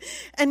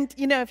 And,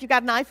 you know, if you've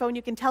got an iPhone,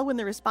 you can tell when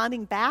they're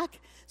responding back.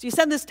 So you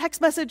send this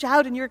text message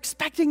out, and you're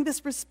expecting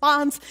this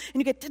response,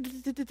 and you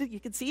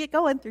can see it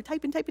going. They're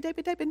typing.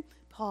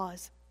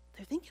 Pause.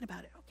 They're thinking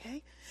about it,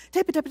 okay?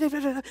 Type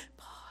it.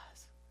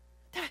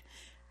 Pause.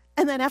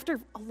 And then after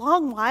a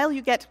long while,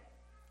 you get,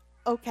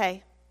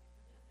 okay.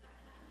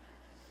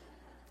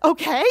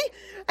 Okay,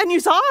 and you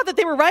saw that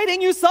they were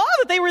writing, you saw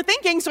that they were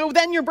thinking, so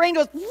then your brain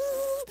goes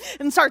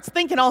and starts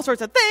thinking all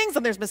sorts of things,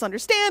 and there's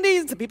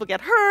misunderstandings, and people get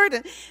hurt.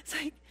 And it's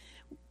like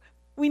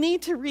we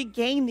need to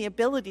regain the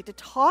ability to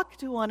talk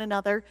to one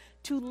another,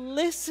 to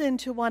listen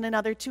to one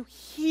another, to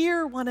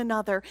hear one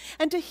another,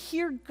 and to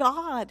hear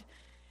God.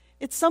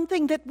 It's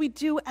something that we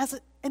do as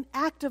an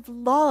act of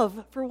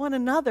love for one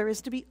another,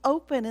 is to be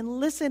open and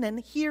listen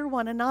and hear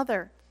one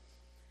another.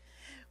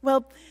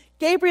 Well,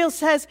 Gabriel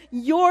says,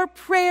 your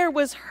prayer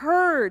was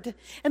heard.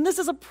 And this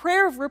is a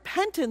prayer of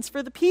repentance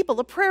for the people,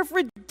 a prayer of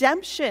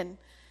redemption.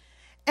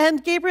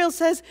 And Gabriel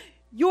says,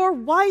 your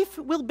wife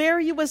will bear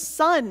you a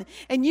son,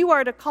 and you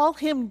are to call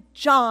him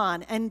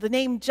John. And the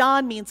name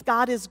John means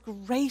God is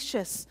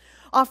gracious,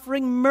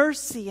 offering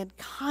mercy and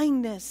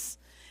kindness.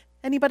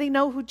 Anybody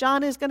know who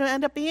John is going to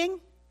end up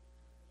being?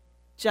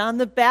 John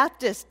the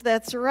Baptist,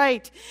 that's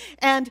right.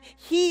 And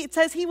it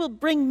says he will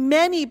bring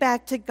many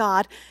back to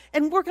God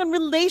and work on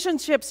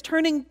relationships,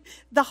 turning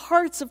the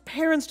hearts of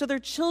parents to their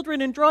children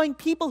and drawing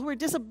people who are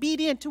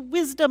disobedient to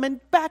wisdom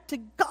and back to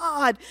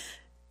God.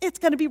 It's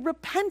going to be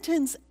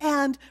repentance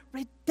and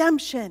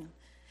redemption.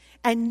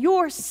 And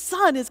your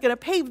son is going to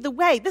pave the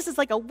way. This is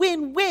like a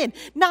win-win.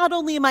 Not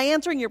only am I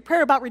answering your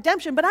prayer about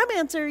redemption, but I'm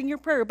answering your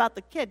prayer about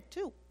the kid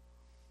too.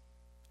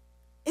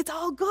 It's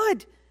all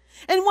good.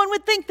 And one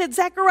would think that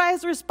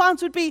Zechariah's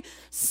response would be,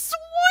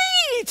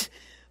 sweet,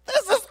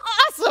 this is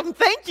awesome,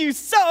 thank you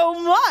so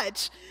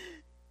much.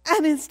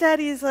 And instead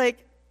he's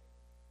like,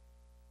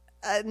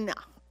 no,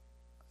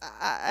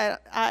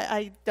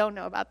 I don't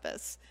know about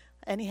this.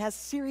 And he has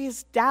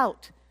serious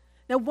doubt.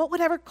 Now, what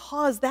would ever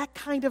cause that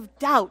kind of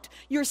doubt?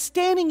 You're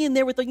standing in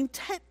there with the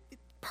intent,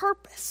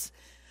 purpose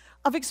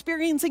of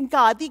experiencing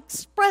God, the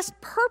express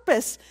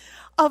purpose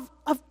of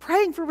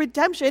praying for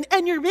redemption,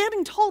 and you're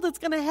getting told it's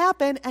going to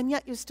happen, and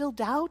yet you still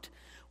doubt?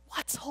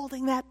 What's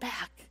holding that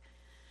back?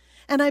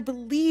 And I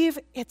believe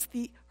it's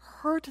the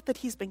hurt that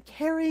he's been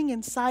carrying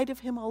inside of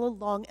him all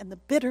along, and the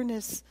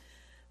bitterness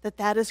that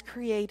has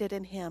created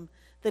in him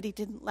that he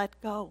didn't let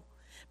go.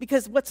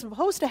 Because what's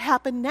supposed to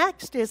happen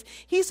next is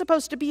he's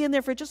supposed to be in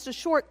there for just a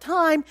short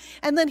time,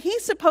 and then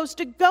he's supposed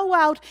to go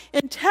out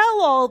and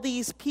tell all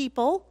these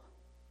people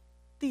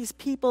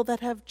that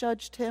have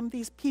judged him,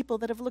 these people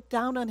that have looked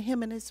down on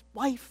him and his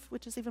wife,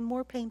 which is even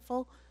more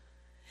painful.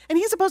 And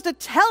he's supposed to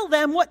tell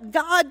them what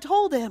God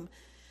told him.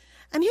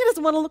 And he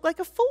doesn't want to look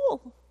like a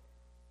fool.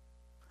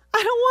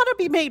 I don't want to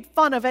be made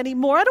fun of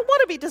anymore. I don't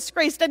want to be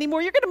disgraced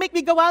anymore. You're going to make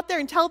me go out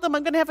there and tell them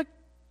I'm going to have a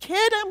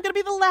kid. I'm going to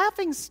be the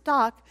laughing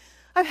stock.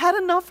 I've had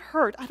enough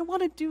hurt. I don't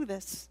want to do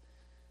this.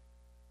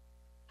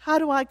 How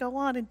do I go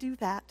on and do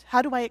that?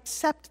 How do I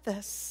accept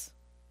this?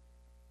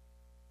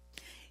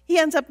 He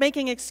ends up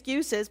making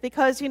excuses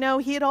because, he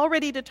had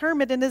already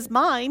determined in his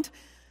mind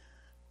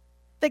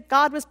that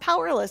God was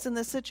powerless in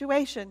this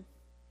situation.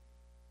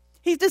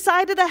 He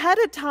decided ahead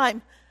of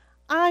time,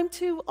 I'm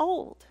too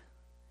old.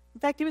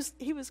 In fact,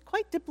 he was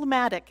quite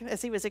diplomatic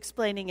as he was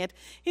explaining it.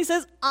 He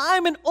says,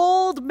 I'm an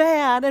old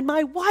man, and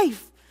my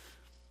wife,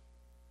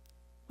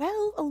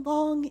 well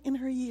along in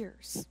her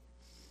years.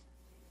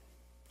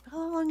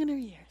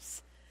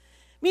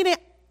 Meaning,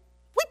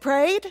 we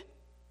prayed.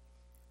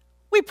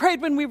 We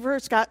prayed when we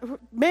first got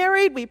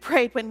married. We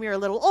prayed when we were a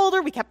little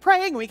older. We kept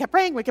praying, and we kept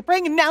praying, and we kept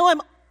praying, and now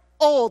I'm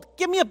old.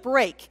 Give me a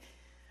break.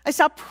 I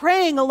stopped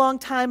praying a long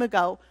time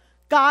ago.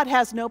 God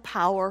has no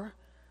power.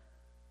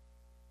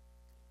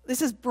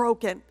 This is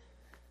broken.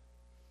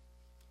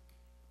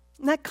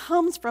 And that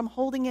comes from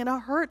holding in a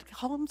hurt,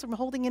 comes from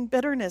holding in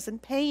bitterness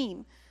and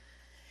pain.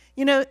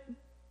 You know,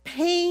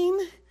 pain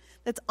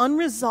that's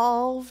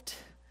unresolved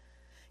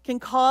can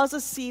cause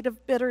a seed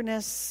of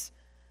bitterness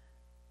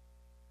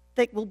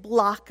that will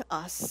block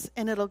us,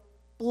 and it'll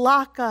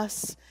block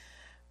us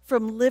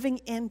from living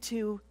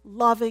into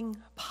loving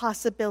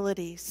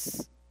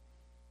possibilities.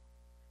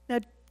 Now,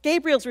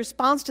 Gabriel's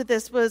response to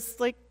this was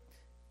like,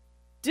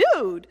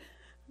 dude,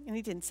 and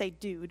he didn't say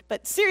dude,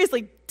 but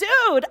seriously,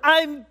 dude,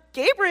 I'm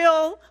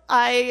Gabriel.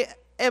 I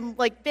am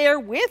like there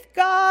with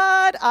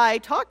God. I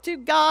talk to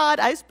God.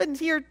 I've been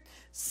here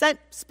sent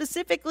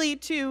specifically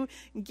to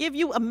give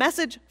you a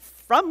message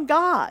from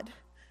God.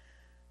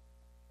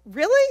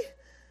 Really?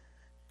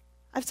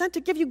 I've sent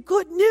to give you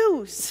good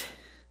news.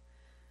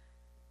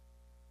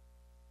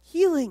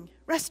 Healing,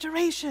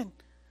 restoration,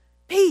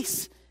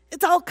 peace.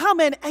 It's all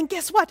coming. And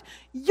guess what?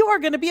 You're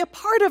going to be a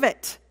part of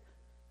it.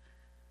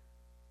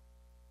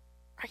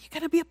 Are you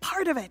going to be a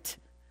part of it?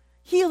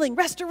 Healing,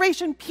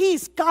 restoration,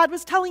 peace. God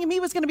was telling him he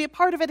was going to be a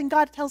part of it, and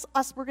God tells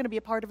us we're going to be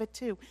a part of it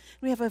too.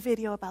 We have a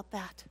video about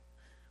that.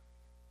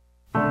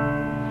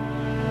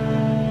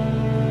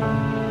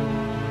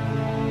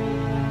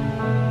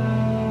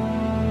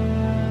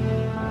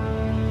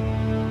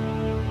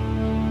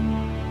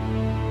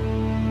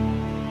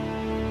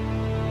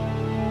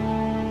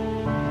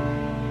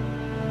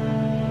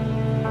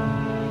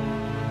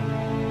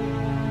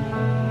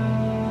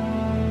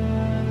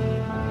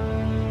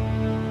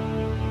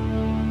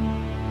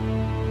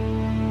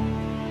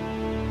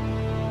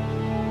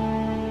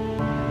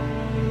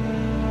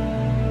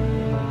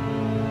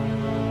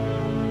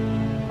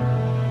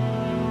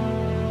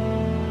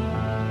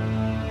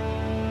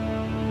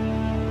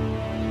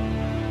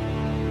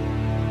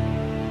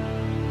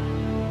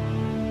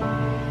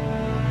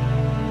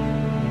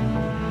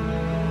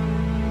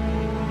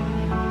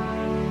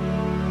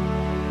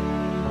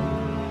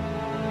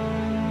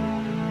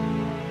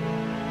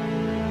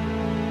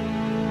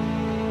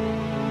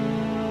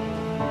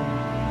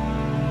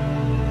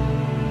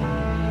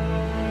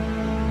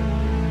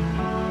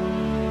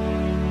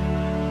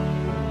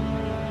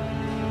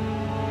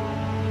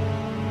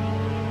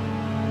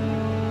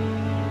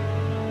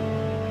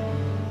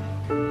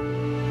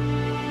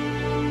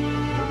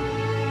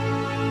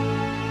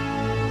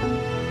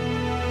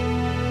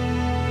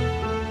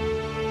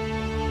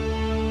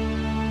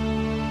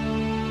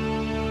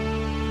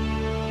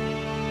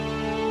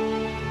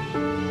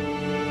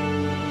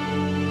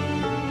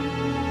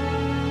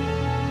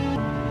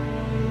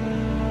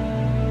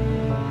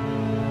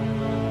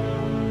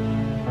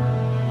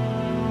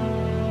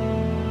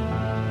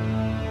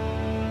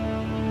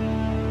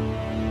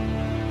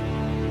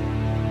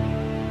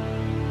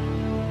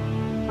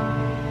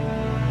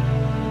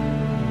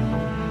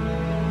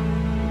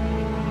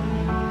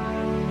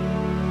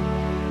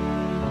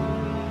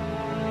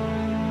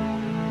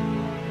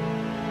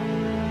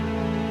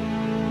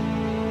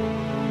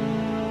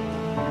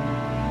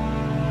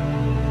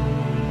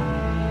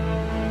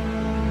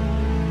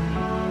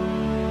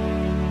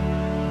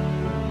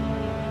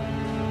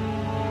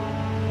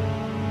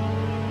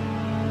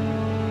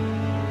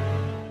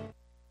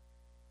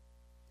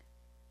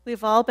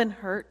 We've all been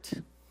hurt.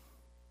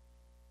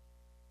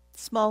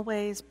 Small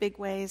ways, big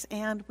ways,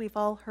 and we've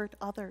all hurt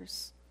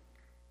others.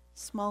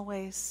 Small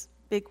ways,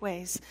 big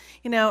ways.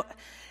 You know,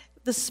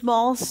 the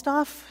small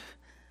stuff,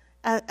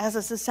 as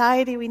a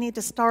society, we need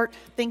to start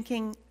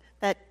thinking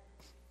that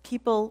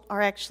people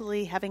are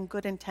actually having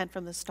good intent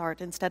from the start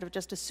instead of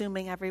just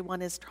assuming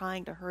everyone is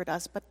trying to hurt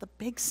us. But the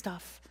big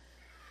stuff,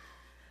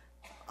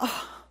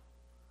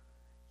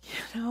 you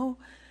know,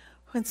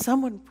 when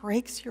someone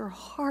breaks your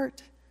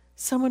heart,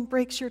 someone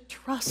breaks your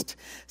trust,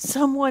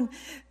 someone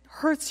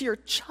hurts your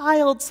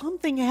child,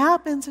 something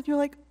happens, and you're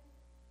like,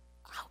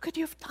 how could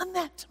you have done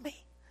that to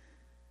me?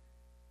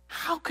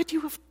 How could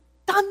you have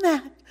done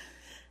that?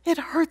 It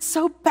hurts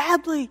so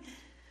badly.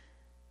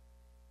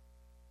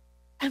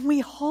 And we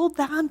hold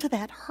on to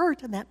that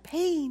hurt and that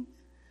pain.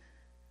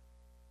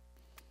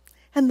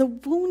 And the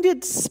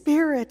wounded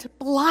spirit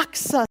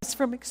blocks us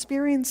from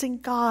experiencing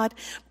God,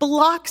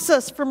 blocks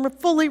us from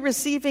fully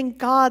receiving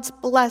God's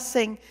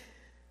blessing.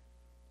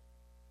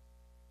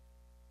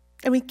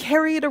 And we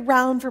carry it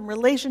around from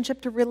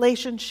relationship to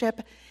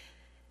relationship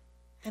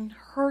and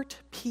hurt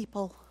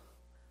people.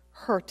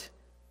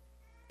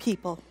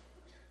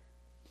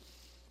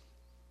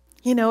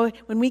 You know,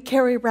 when we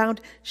carry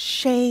around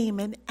shame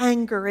and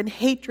anger and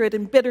hatred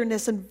and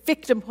bitterness and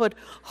victimhood,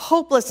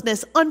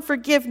 hopelessness,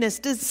 unforgiveness,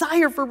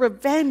 desire for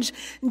revenge,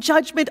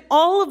 judgment,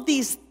 all of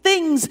these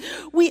things,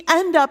 we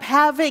end up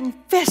having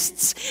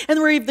fists. And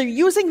we're either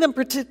using them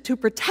to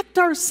protect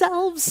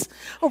ourselves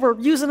or we're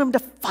using them to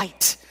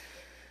fight.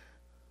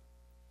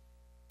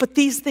 But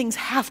these things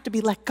have to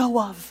be let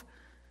go of.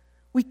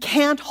 We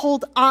can't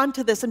hold on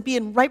to this and be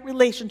in right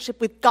relationship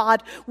with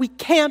God. We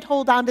can't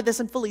hold on to this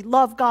and fully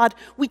love God.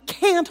 We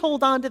can't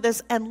hold on to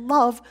this and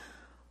love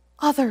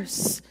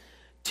others.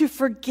 To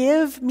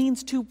forgive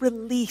means to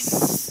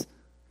release.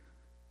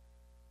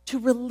 To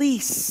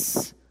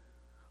release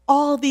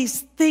all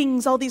these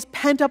things, all these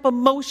pent-up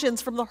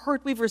emotions from the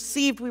hurt we've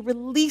received. We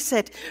release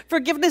it.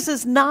 Forgiveness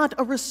is not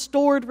a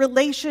restored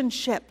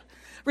relationship.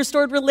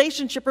 Restored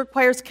relationship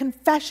requires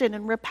confession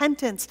and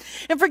repentance.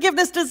 And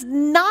forgiveness does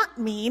not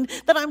mean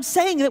that I'm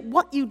saying that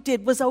what you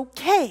did was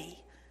okay.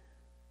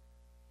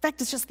 In fact,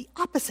 it's just the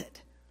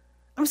opposite.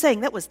 I'm saying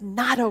that was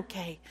not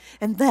okay,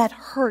 and that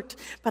hurt,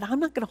 but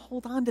I'm not going to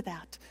hold on to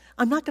that.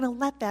 I'm not going to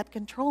let that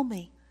control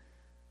me.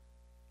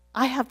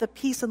 I have the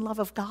peace and love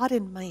of God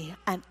in me,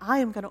 and I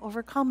am going to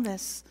overcome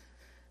this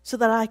so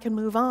that I can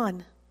move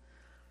on.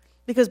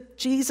 Because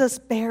Jesus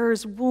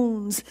bears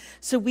wounds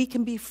so we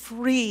can be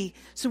free,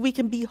 so we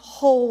can be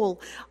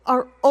whole.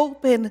 Our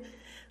open,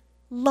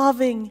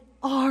 loving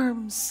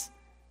arms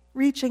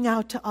reaching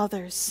out to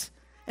others.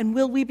 And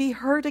will we be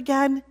hurt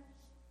again?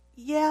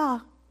 Yeah,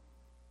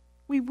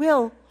 we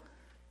will.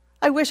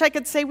 I wish I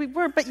could say we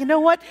weren't, but you know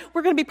what?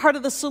 We're going to be part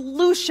of the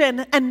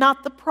solution and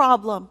not the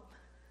problem.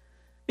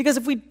 Because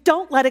if we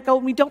don't let it go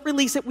and we don't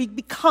release it, we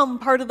become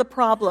part of the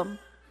problem.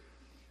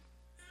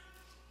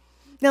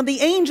 Now,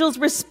 the angel's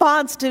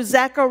response to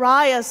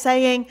Zechariah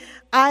saying,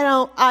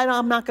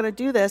 I'm not going to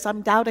do this,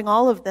 I'm doubting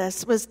all of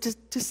this, was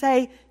to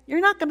say,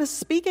 you're not going to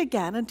speak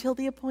again until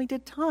the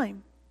appointed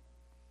time.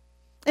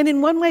 And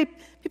in one way,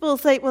 people will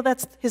say, well,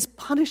 that's his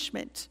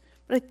punishment.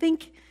 But I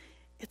think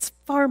it's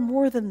far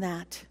more than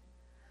that.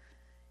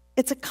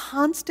 It's a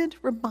constant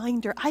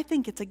reminder. I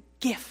think it's a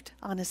gift,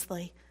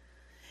 honestly.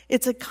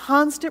 It's a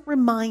constant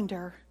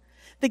reminder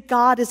that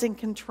God is in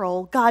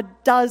control. God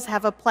does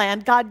have a plan.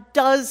 God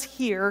does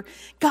hear.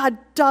 God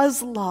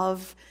does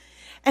love.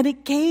 And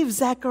it gave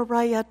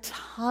Zechariah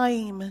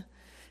time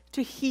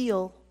to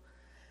heal.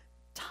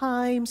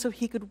 Time so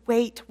he could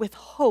wait with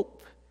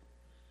hope.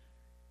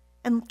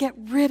 And get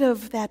rid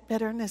of that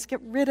bitterness. Get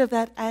rid of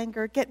that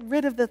anger. Get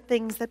rid of the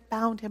things that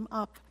bound him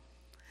up.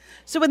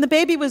 So when the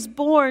baby was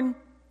born,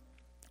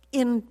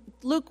 in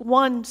Luke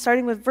 1,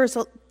 starting with verse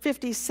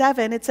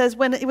 57, it says,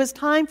 when it was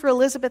time for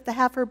Elizabeth to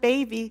have her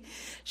baby,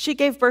 she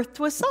gave birth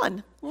to a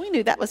son. We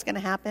knew that was going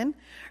to happen.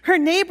 Her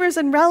neighbors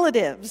and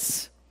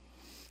relatives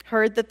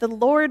heard that the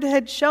Lord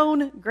had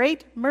shown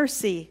great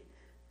mercy.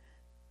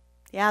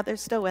 Yeah, they're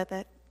still with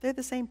it. They're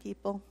the same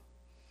people.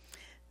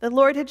 The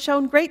Lord had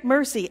shown great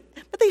mercy,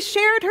 but they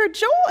shared her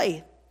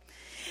joy.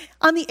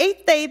 On the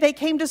 8th day, they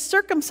came to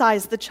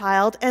circumcise the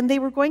child, and they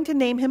were going to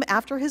name him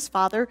after his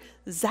father,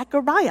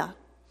 Zechariah.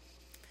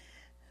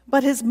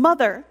 But his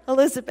mother,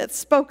 Elizabeth,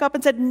 spoke up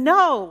and said,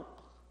 no,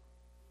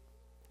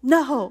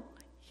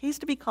 he's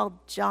to be called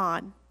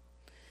John.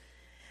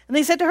 And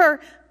they said to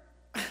her,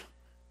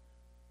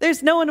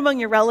 there's no one among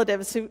your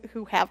relatives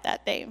who have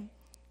that name.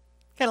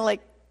 Kind of like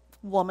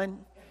woman.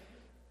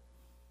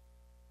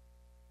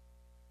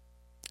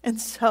 And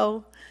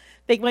so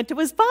they went to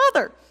his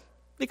father,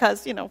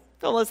 because,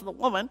 Phil is the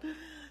woman.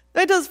 They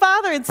went to his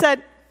father and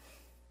said,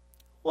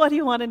 what do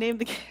you want to name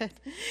the kid?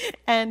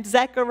 And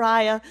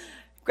Zechariah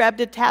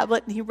grabbed a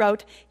tablet and he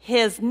wrote,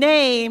 his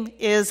name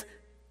is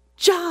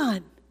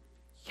John.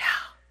 Yeah.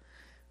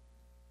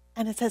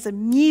 And it says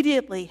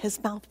immediately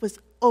his mouth was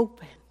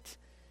opened.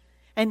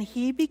 And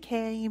he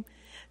became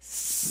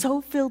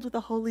so filled with the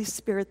Holy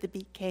Spirit that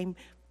became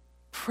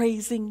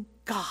praising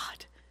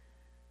God.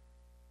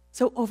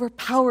 So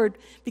overpowered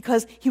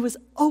because he was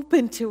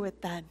open to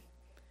it then.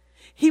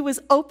 He was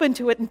open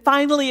to it and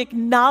finally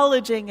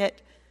acknowledging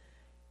it.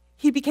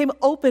 He became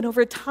open over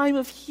a time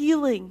of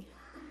healing.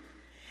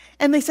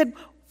 And they said,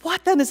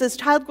 what then is this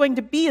child going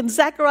to be? And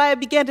Zechariah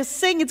began to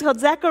sing. It's called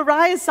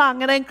Zechariah's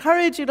Song, and I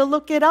encourage you to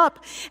look it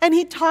up. And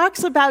he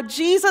talks about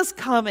Jesus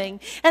coming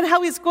and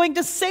how he's going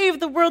to save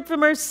the world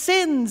from our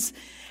sins.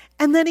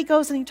 And then he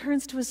goes and he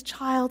turns to his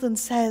child and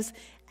says,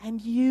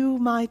 and you,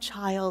 my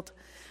child,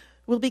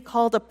 will be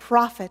called a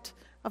prophet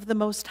of the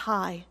Most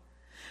High.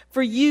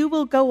 For you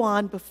will go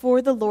on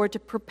before the Lord to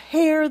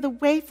prepare the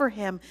way for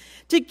him,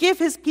 to give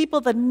his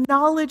people the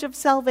knowledge of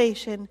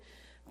salvation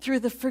through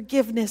the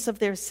forgiveness of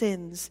their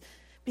sins,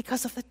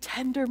 because of the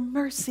tender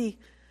mercy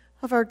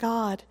of our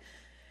God,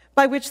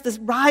 by which the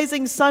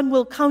rising sun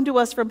will come to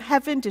us from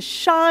heaven to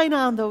shine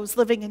on those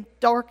living in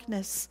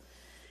darkness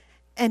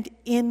and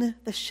in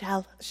the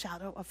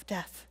shadow of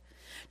death,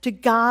 to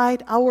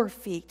guide our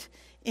feet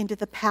into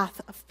the path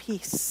of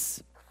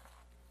peace.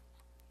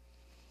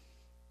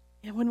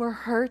 And when we're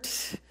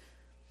hurt,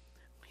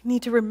 we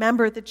need to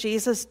remember that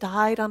Jesus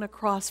died on a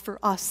cross for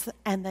us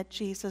and that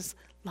Jesus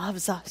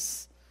loves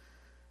us.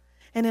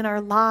 And in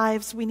our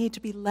lives, we need to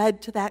be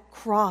led to that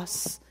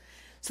cross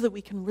so that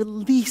we can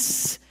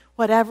release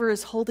whatever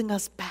is holding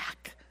us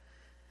back.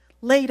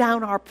 Lay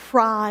down our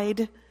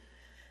pride.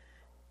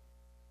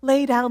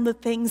 Lay down the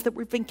things that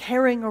we've been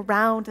carrying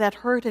around, that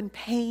hurt and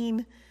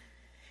pain,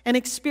 and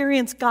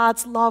experience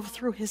God's love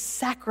through his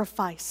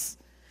sacrifice,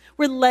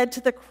 We're led to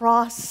the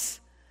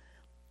cross,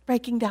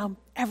 breaking down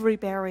every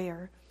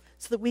barrier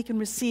so that we can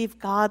receive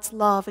God's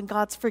love and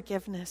God's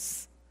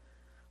forgiveness,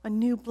 a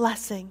new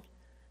blessing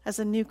as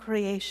a new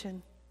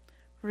creation,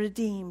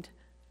 redeemed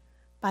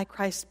by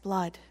Christ's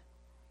blood.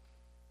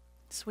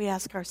 So we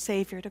ask our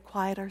Savior to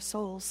quiet our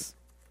souls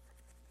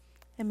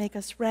and make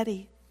us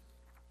ready,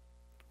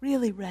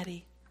 really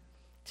ready,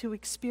 to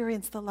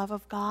experience the love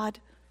of God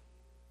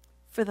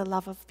for the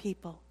love of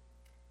people.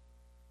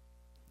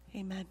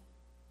 Amen.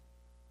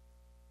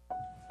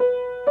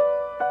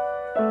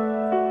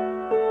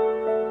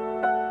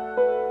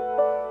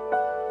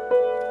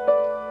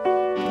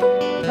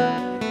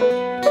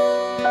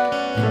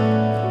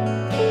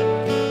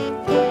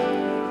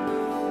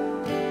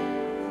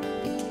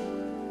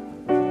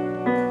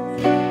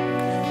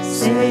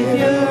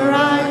 Savior,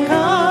 I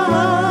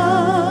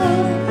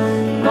come,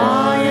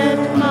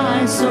 quiet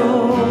my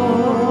soul.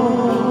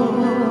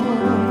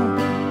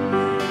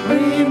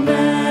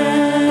 Remember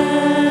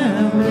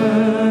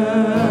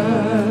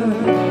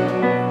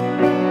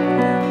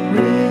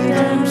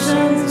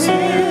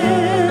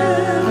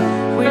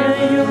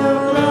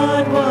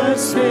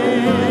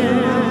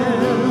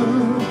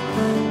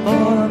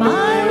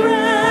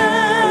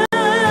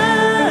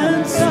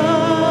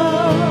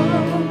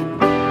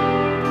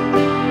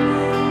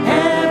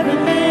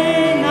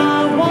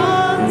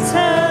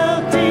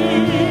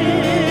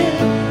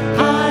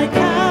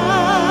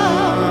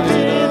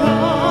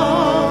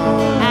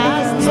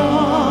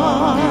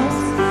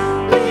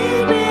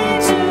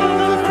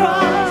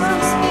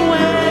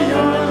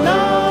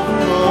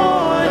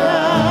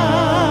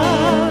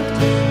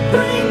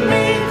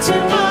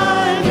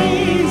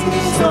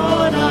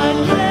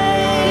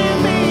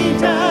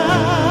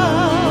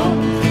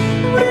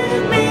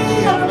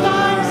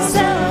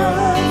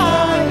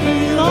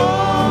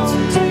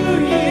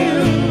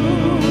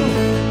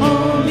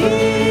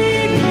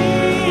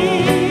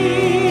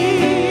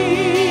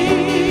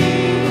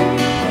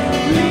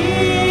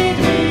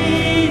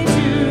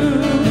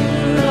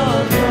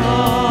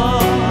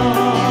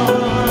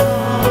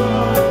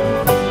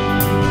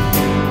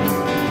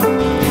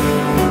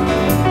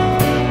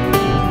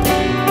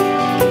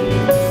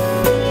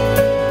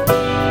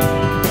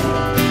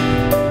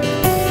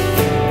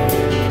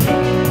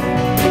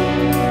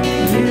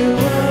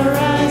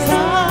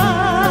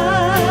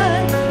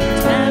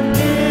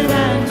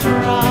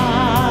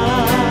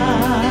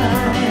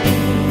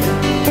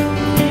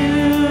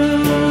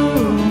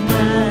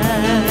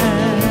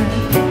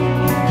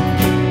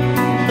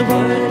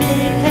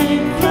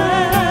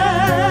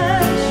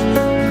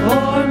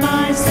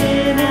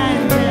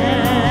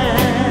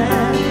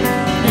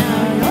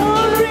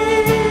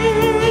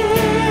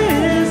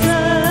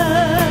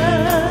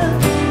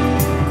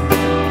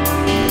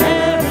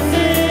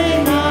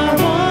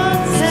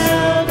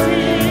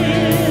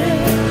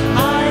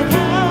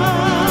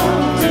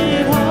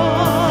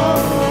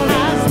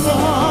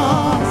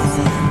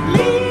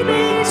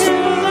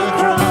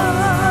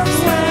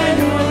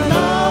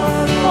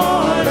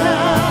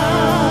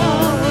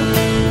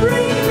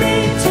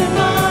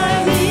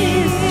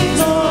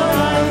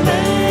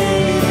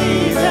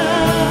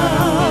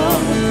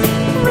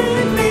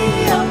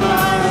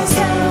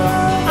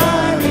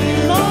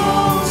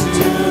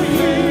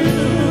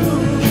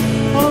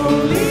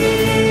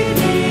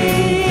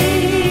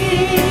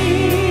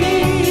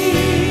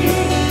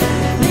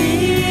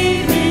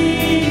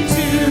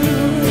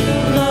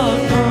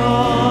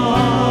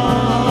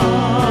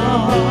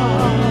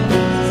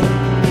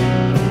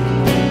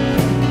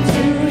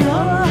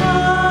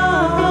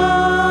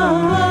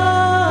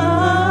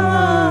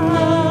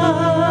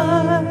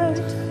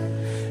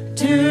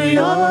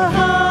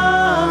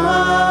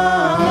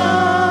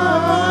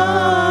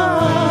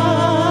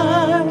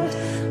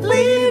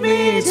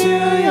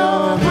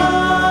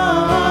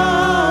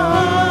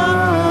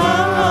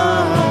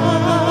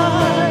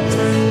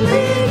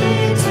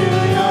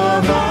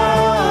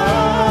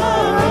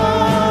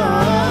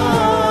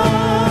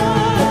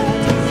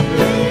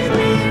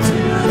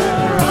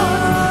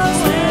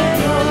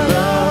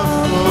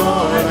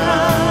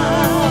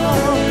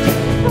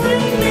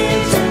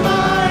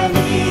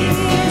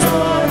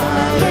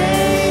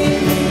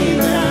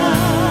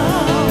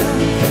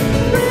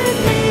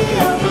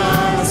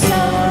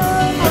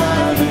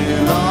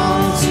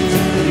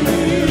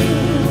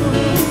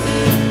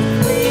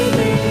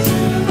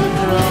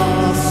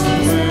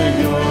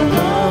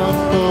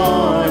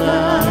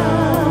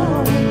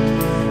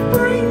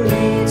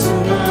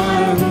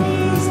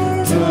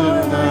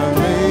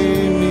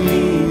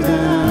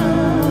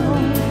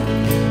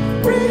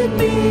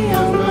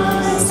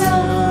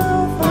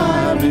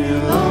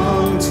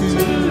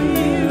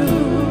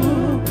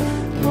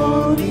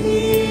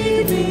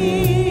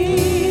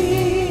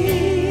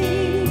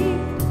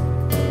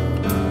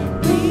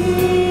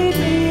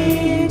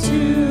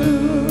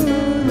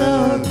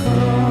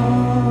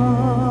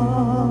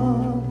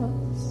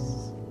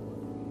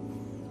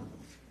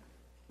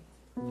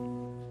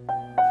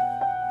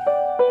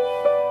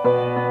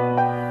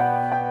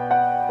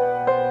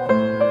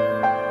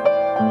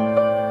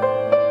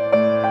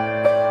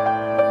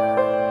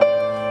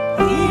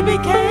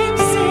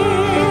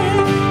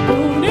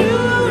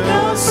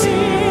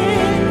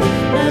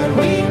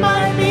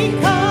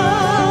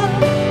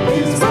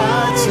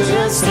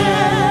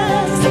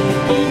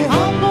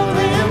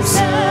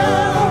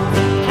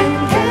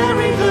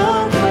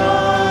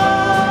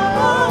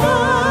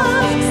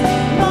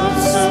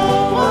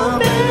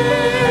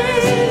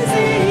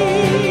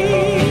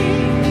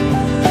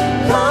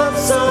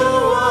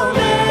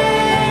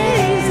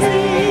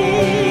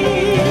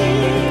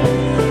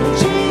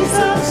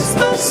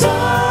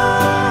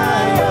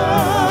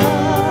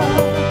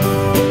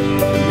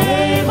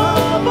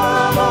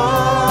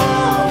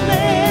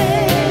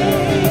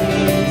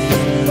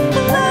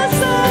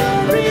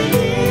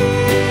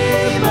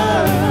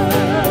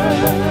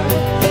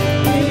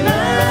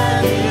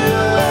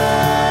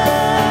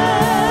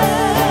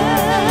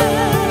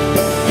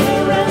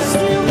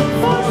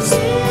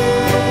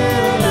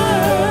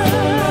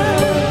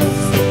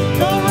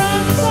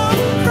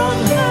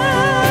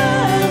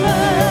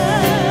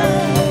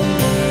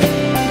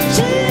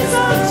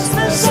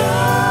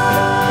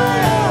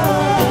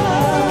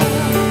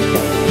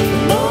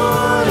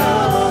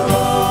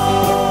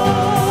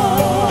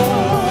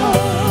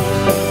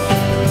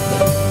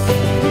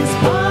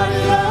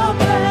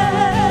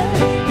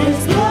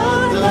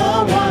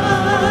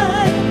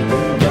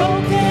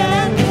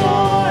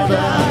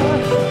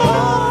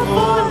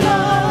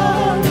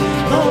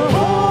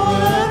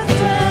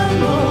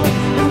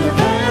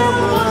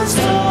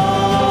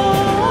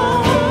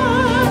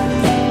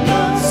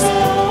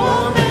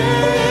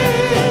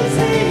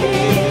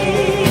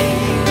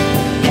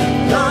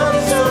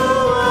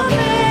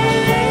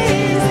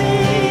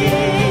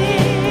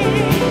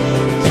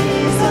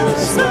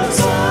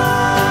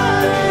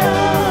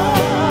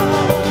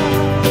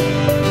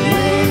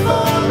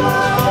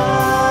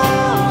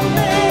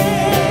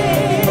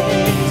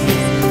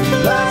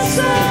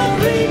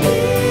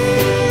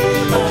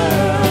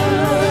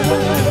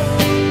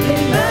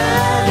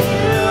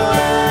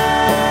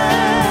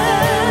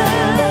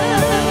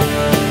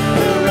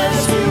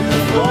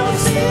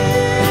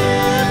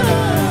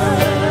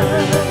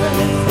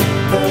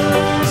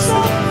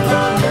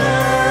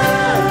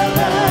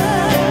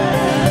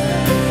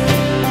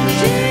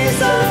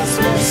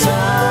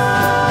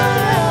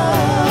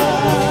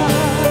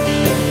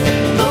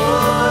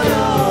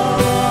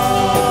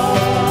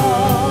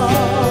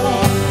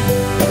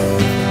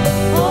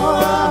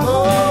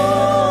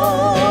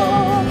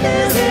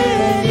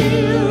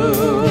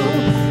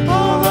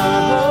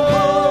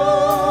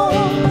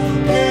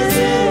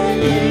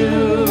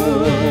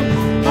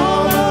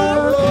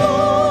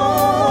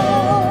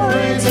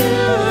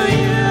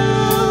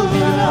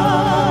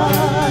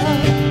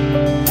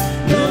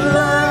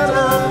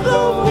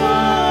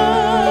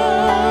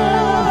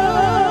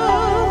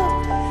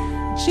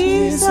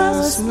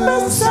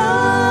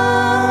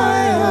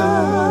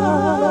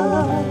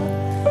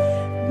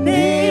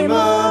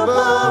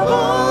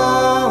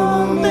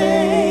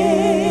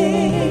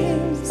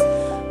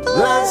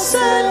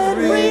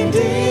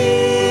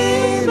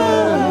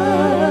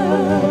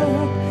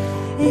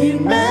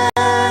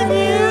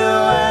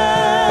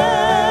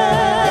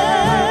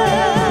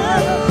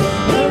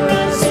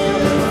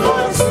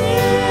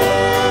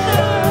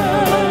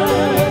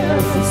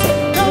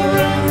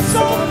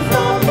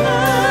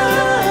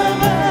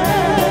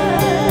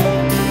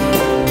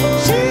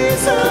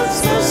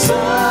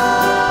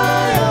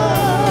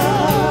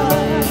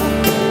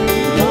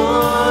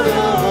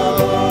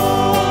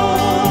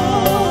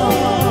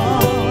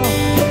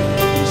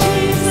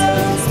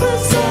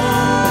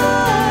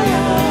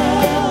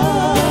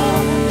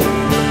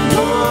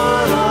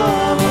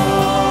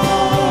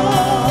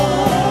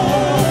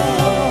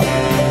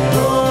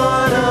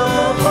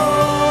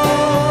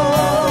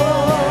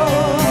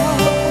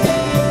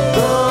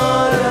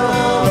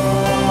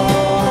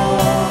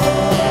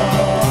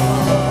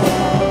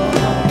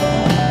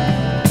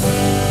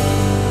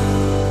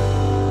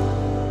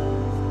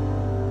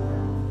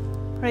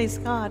praise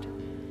God.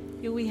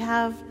 We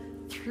have,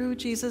 through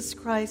Jesus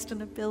Christ,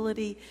 an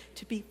ability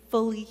to be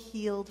fully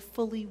healed,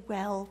 fully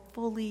well,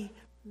 fully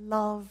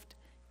loved,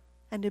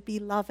 and to be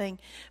loving.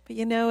 But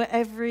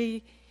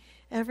every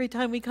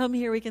time we come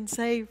here, we can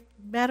say,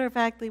 matter of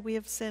factly, we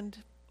have sinned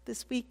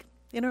this week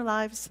in our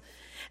lives.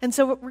 And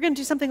so we're going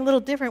to do something a little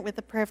different with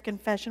the prayer of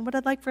confession. What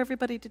I'd like for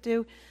everybody to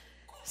do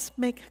is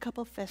make a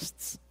couple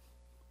fists.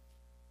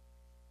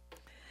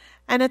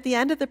 And at the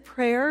end of the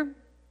prayer,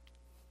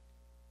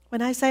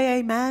 when I say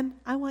amen,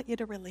 I want you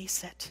to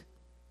release it.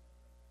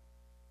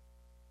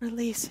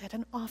 Release it,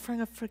 an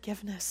offering of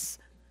forgiveness.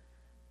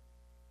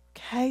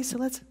 Okay, so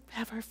let's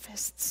have our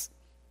fists.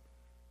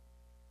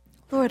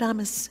 Lord, I'm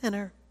a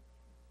sinner.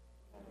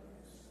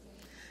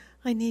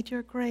 I need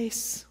your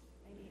grace.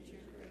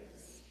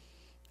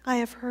 I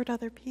have hurt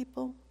other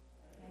people.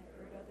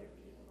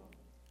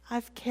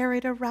 I've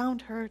carried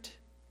around hurt.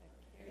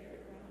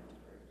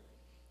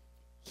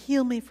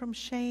 Heal me from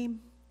shame,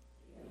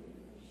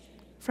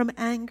 from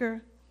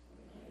anger,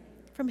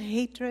 from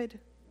hatred,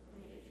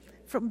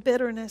 from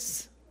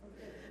bitterness,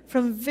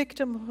 from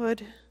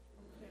victimhood,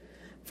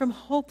 from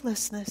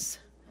hopelessness,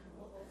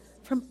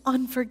 from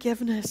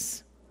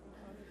unforgiveness,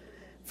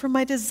 from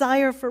my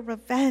desire for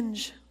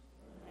revenge,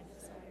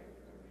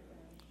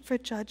 for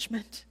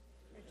judgment.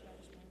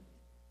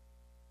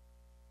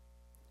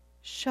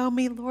 Show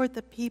me, Lord,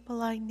 the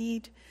people I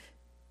need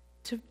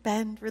to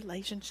bend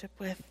relationship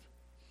with.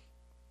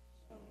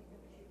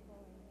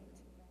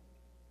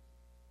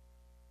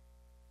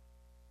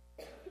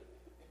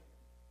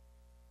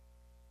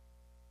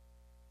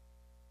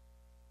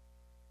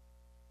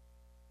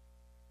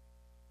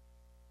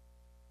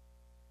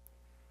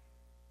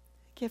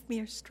 Give me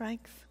your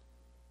strength.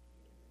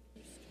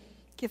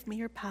 Give me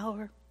your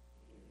power.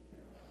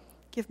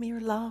 Give me your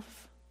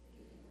love.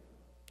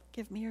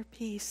 Give me your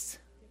peace.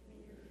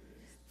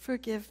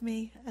 Forgive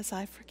me as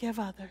I forgive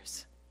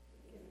others.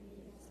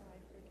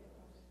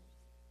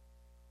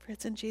 For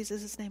it's in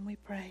Jesus' name we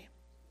pray.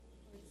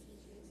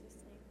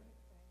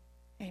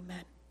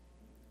 Amen.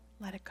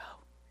 Let it go.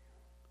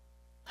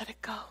 Let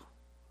it go.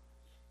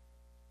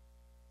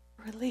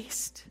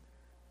 Released.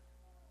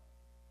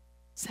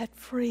 Set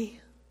free.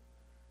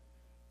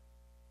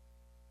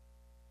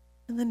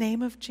 In the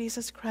name of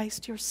Jesus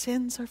Christ, your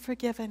sins are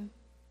forgiven.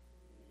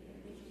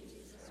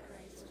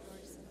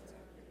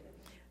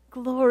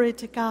 Glory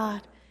to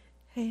God.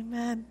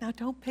 Amen. Now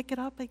don't pick it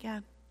up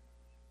again.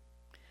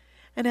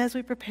 And as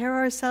we prepare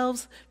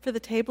ourselves for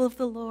the table of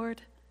the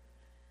Lord,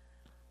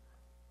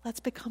 let's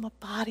become a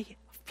body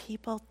of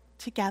people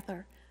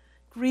together,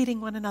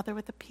 greeting one another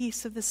with the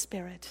peace of the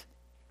Spirit.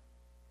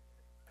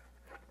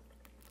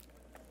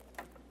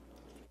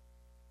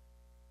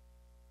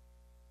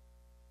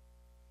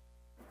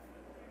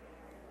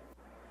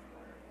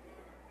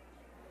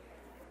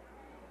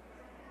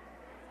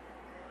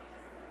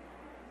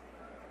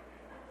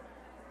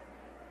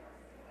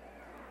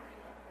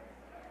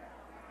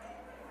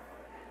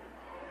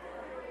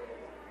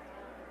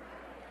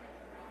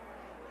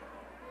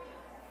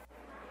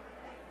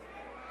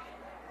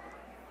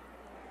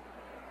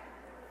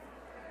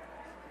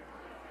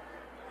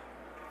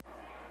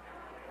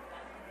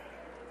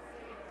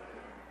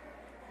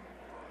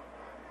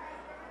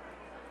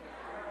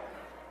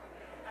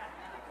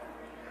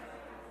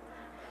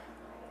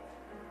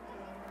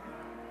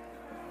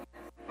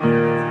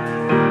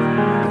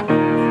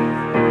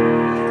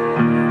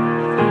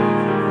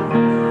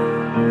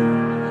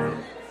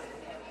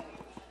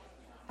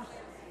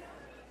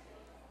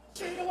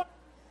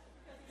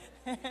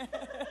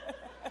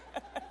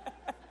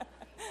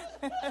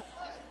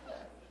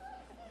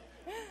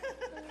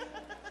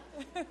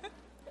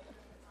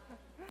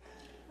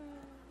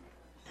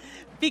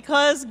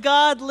 Because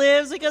God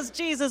lives, because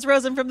Jesus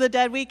rose him from the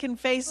dead, we can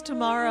face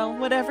tomorrow,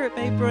 whatever it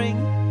may bring.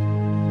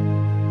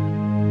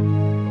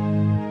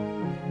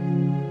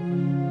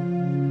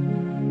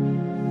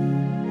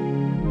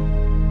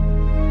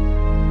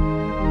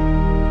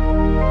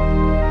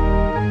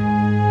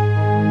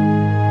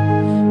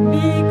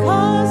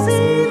 Because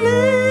he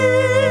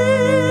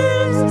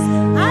lives,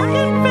 I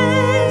can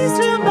face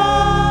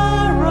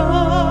tomorrow.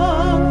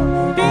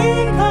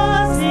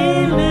 Because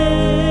he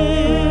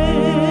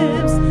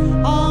lives,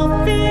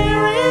 all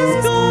fear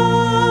is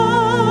gone.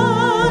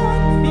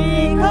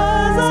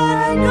 Because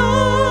I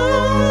know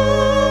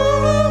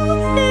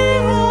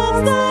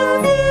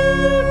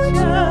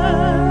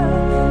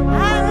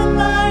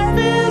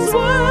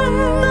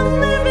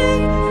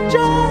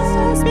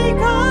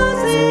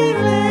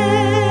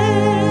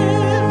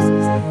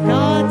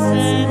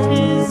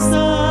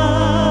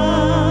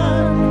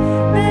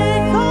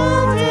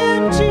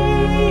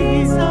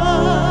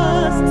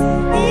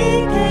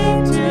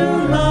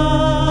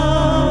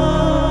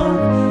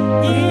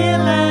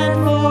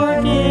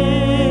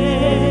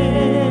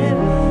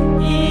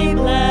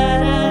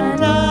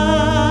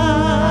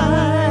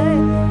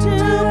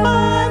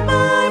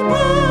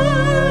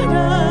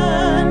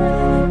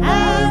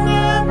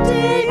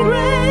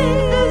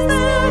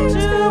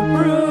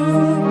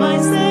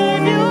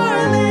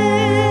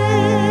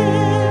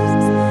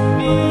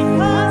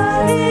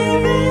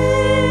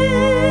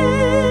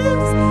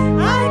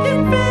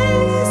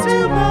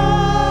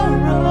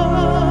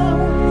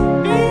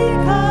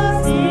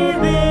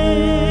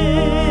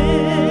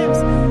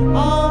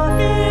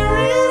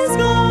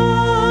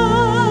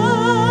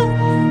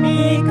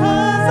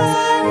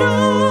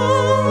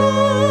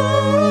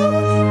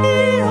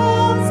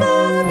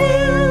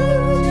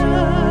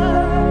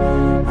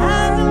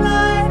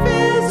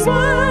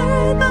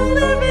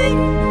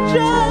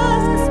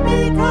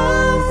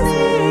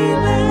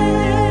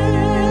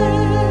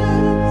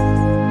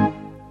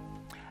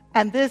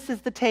And this is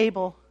the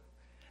table.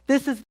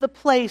 This is the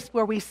place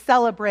where we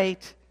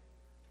celebrate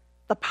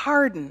the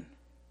pardon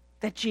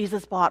that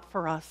Jesus bought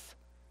for us,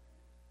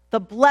 the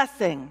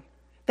blessing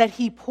that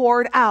he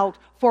poured out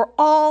for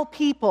all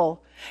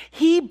people.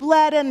 He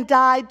bled and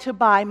died to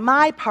buy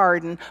my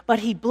pardon, but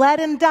he bled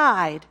and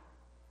died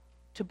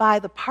to buy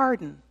the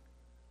pardon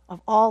of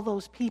all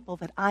those people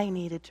that I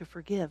needed to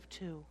forgive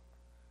too.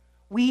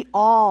 We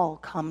all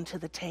come to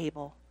the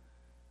table.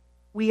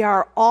 We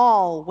are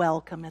all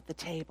welcome at the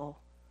table.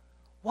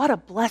 What a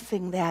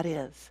blessing that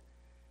is.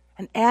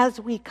 And as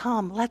we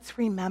come, let's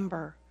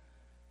remember,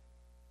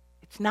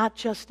 it's not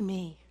just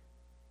me.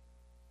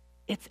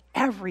 It's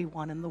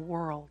everyone in the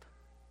world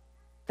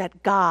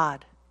that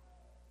God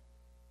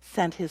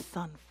sent his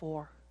Son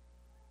for.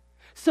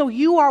 So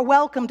you are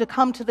welcome to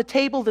come to the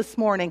table this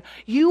morning.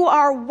 You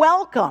are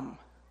welcome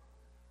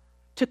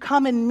to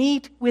come and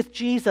meet with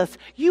Jesus.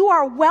 You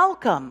are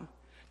welcome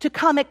to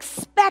come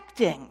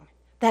expecting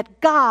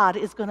that God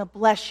is going to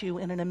bless you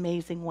in an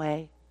amazing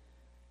way.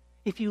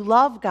 If you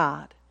love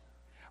God,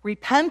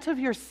 repent of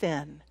your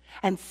sin,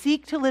 and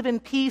seek to live in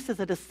peace as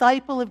a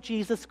disciple of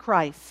Jesus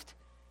Christ,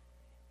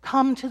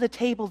 come to the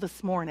table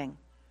this morning.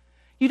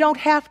 You don't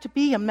have to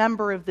be a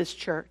member of this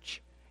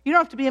church. You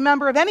don't have to be a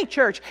member of any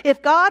church.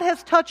 If God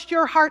has touched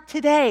your heart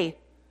today,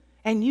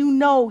 and you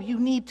know you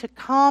need to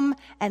come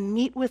and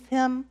meet with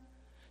him,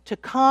 to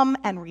come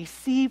and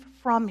receive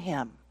from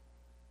him,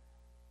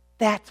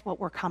 that's what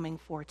we're coming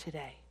for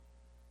today.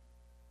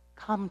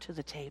 Come to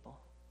the table.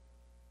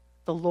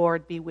 The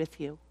Lord be with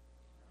you.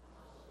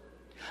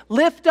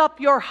 Lift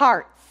up your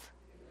hearts.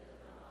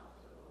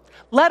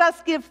 Let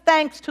us give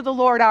thanks to the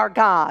Lord our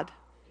God.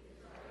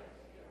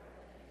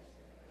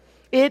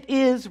 It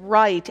is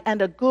right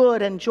and a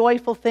good and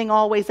joyful thing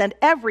always and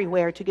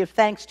everywhere to give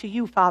thanks to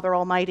you, Father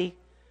Almighty,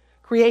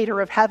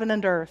 creator of heaven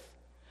and earth.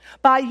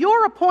 By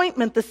your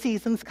appointment the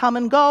seasons come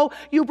and go.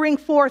 You bring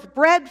forth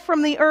bread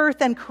from the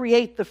earth and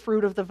create the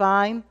fruit of the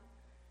vine.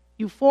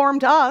 You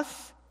formed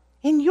us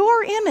in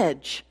your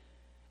image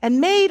and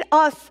made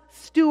us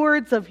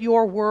stewards of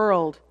your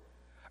world.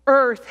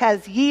 Earth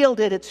has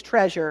yielded its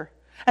treasure,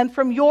 and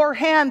from your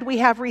hand we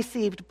have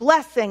received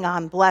blessing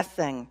on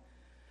blessing.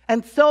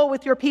 And so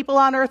with your people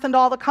on earth and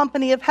all the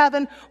company of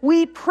heaven,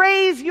 we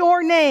praise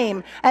your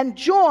name and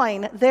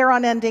join their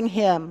unending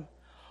hymn.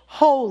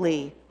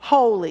 Holy,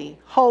 holy,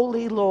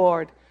 holy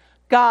Lord,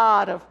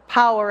 God of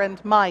power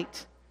and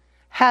might.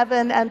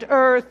 Heaven and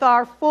earth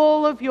are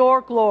full of your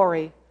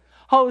glory.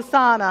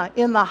 Hosanna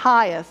in the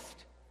highest.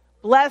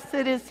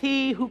 Blessed is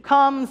he who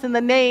comes in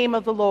the name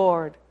of the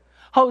Lord.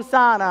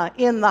 Hosanna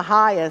in the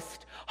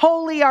highest.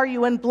 Holy are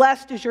you and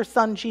blessed is your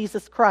Son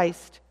Jesus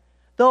Christ.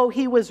 Though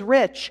he was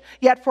rich,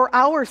 yet for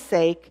our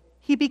sake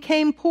he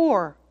became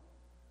poor.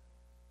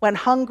 When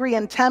hungry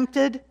and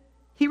tempted,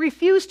 he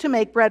refused to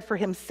make bread for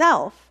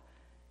himself,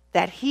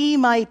 that he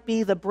might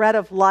be the bread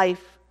of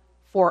life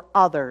for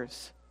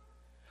others.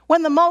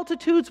 When the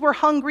multitudes were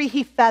hungry,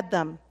 he fed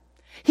them.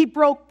 He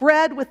broke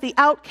bread with the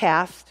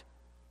outcast,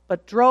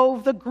 but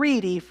drove the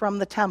greedy from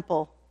the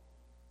temple.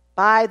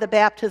 By the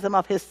baptism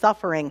of his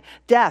suffering,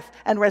 death,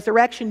 and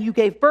resurrection, you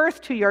gave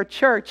birth to your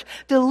church,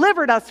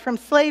 delivered us from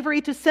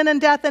slavery to sin and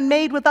death, and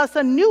made with us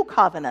a new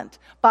covenant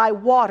by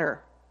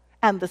water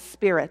and the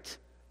Spirit.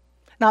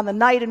 And on the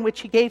night in which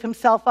he gave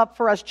himself up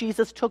for us,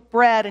 Jesus took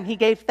bread and he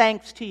gave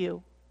thanks to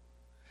you.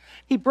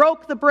 He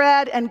broke the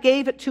bread and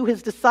gave it to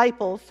his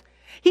disciples.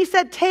 He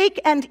said, "Take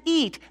and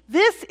eat.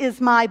 This is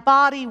my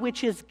body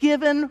which is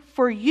given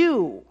for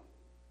you.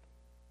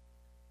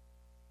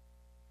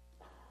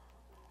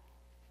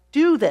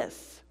 Do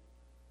this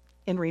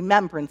in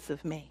remembrance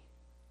of me."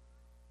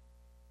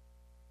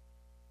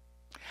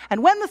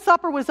 And when the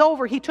supper was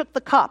over, he took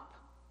the cup.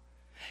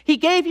 He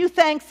gave you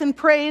thanks and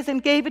praise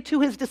and gave it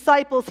to his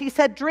disciples. He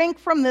said, "Drink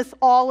from this,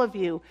 all of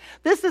you.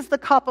 This is the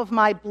cup of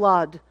my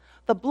blood,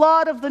 the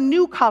blood of the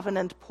new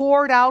covenant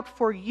poured out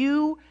for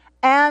you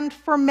and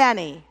for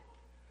many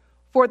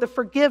for the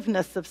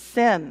forgiveness of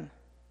sin.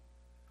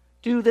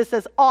 Do this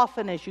as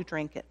often as you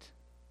drink it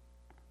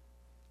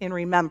in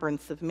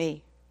remembrance of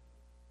me."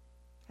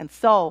 And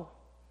so,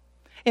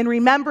 in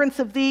remembrance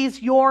of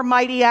these, your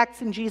mighty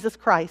acts in Jesus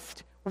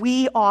Christ,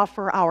 we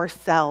offer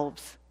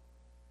ourselves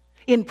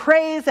in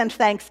praise and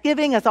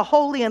thanksgiving as a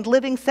holy and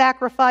living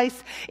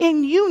sacrifice,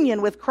 in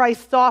union with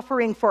Christ's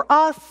offering for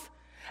us,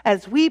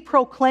 as we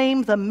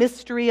proclaim the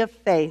mystery of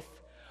faith.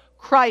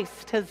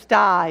 Christ has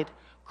died.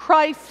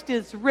 Christ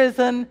is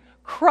risen.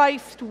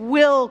 Christ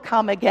will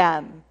come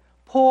again.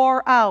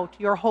 Pour out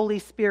your Holy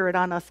Spirit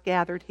on us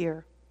gathered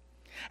here.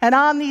 And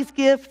on these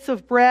gifts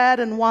of bread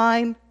and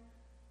wine,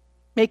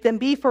 make them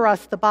be for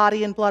us the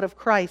body and blood of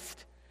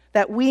Christ,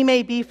 that we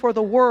may be for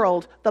the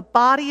world the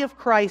body of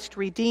Christ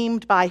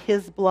redeemed by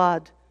his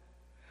blood.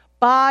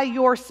 By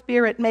your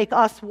Spirit, make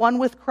us one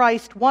with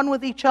Christ, one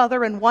with each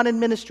other, and one in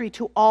ministry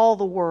to all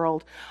the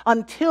world,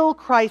 until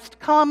Christ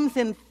comes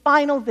in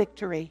final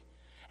victory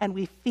and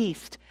we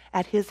feast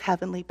at his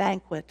heavenly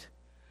banquet.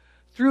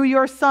 Through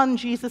your Son,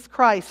 Jesus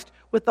Christ,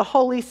 with the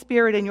Holy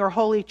Spirit in your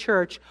holy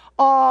church.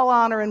 All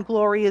honor and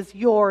glory is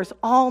yours,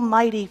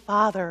 Almighty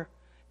Father,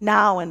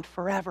 now and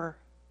forever.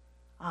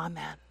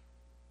 Amen.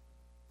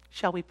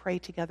 Shall we pray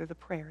together the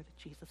prayer that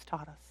Jesus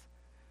taught us?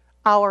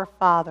 Our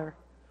Father,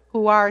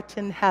 who art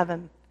in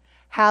heaven,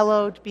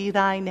 hallowed be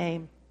thy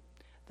name.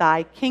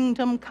 Thy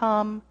kingdom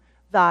come,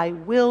 thy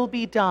will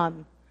be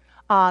done,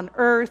 on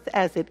earth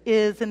as it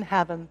is in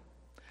heaven.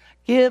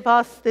 Give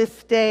us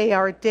this day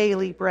our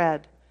daily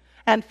bread,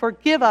 and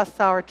forgive us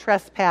our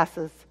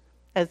trespasses,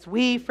 as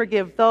we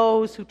forgive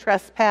those who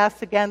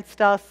trespass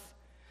against us.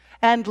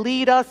 And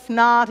lead us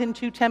not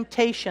into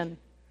temptation,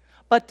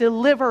 but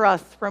deliver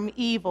us from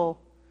evil.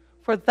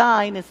 For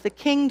thine is the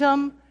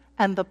kingdom,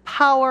 and the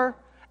power,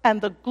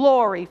 and the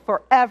glory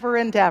forever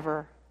and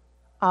ever.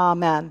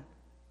 Amen.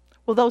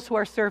 Will those who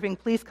are serving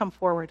please come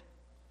forward?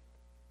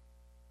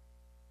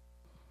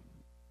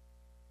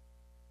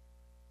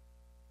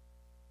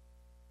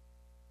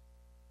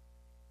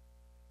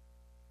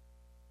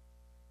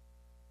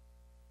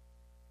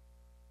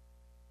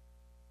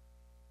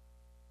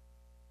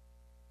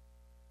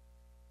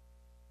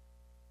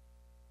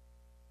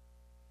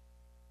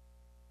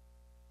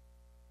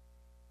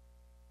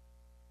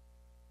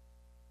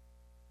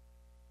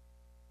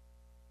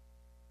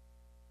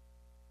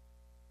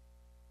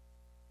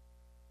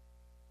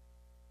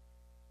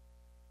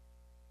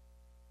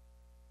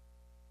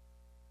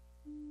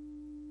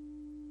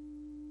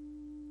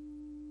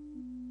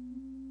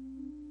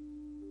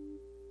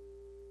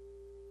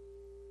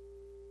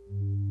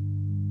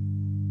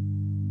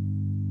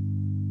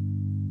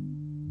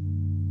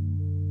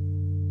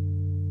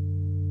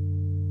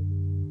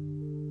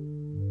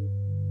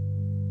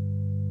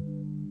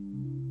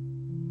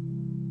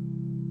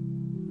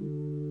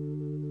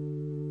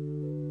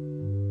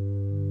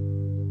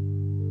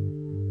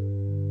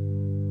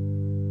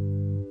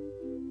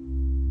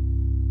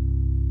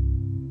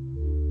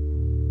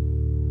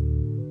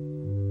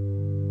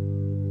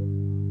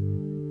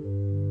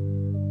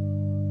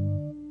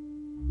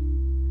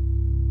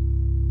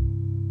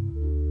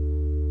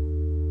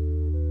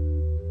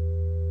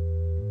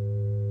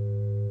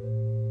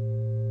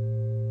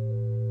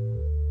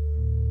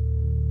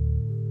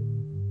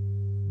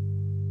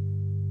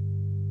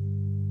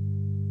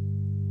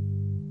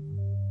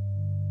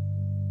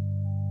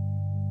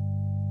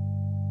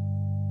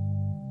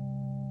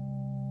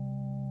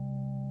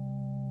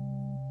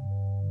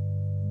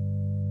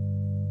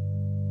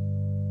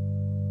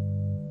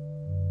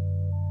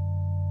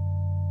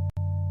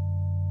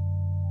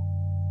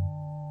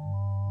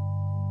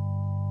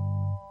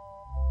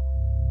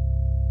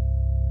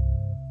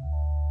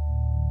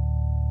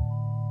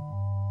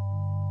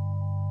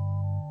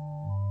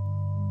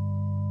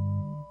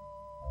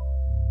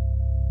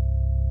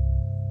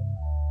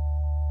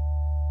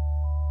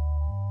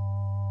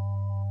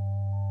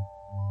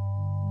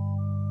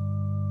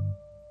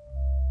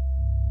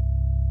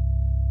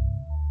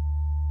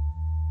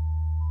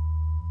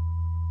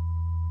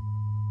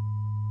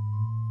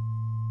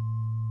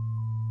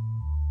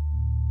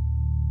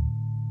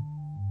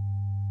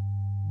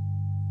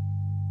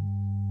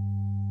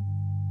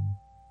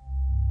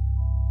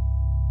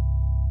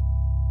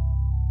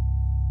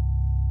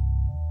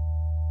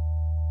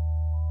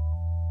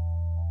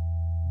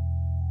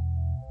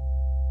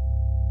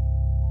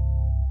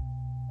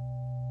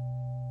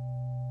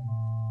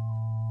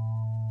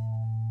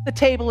 The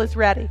table is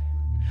ready.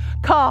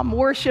 Come,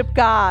 worship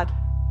God.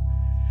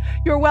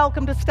 You're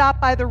welcome to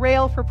stop by the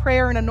rail for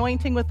prayer and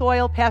anointing with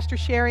oil. Pastor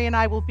Sherry and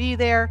I will be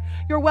there.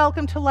 You're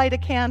welcome to light a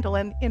candle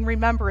in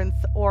remembrance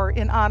or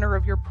in honor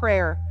of your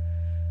prayer.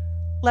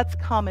 Let's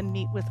come and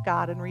meet with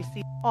God and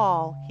receive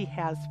all He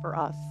has for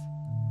us.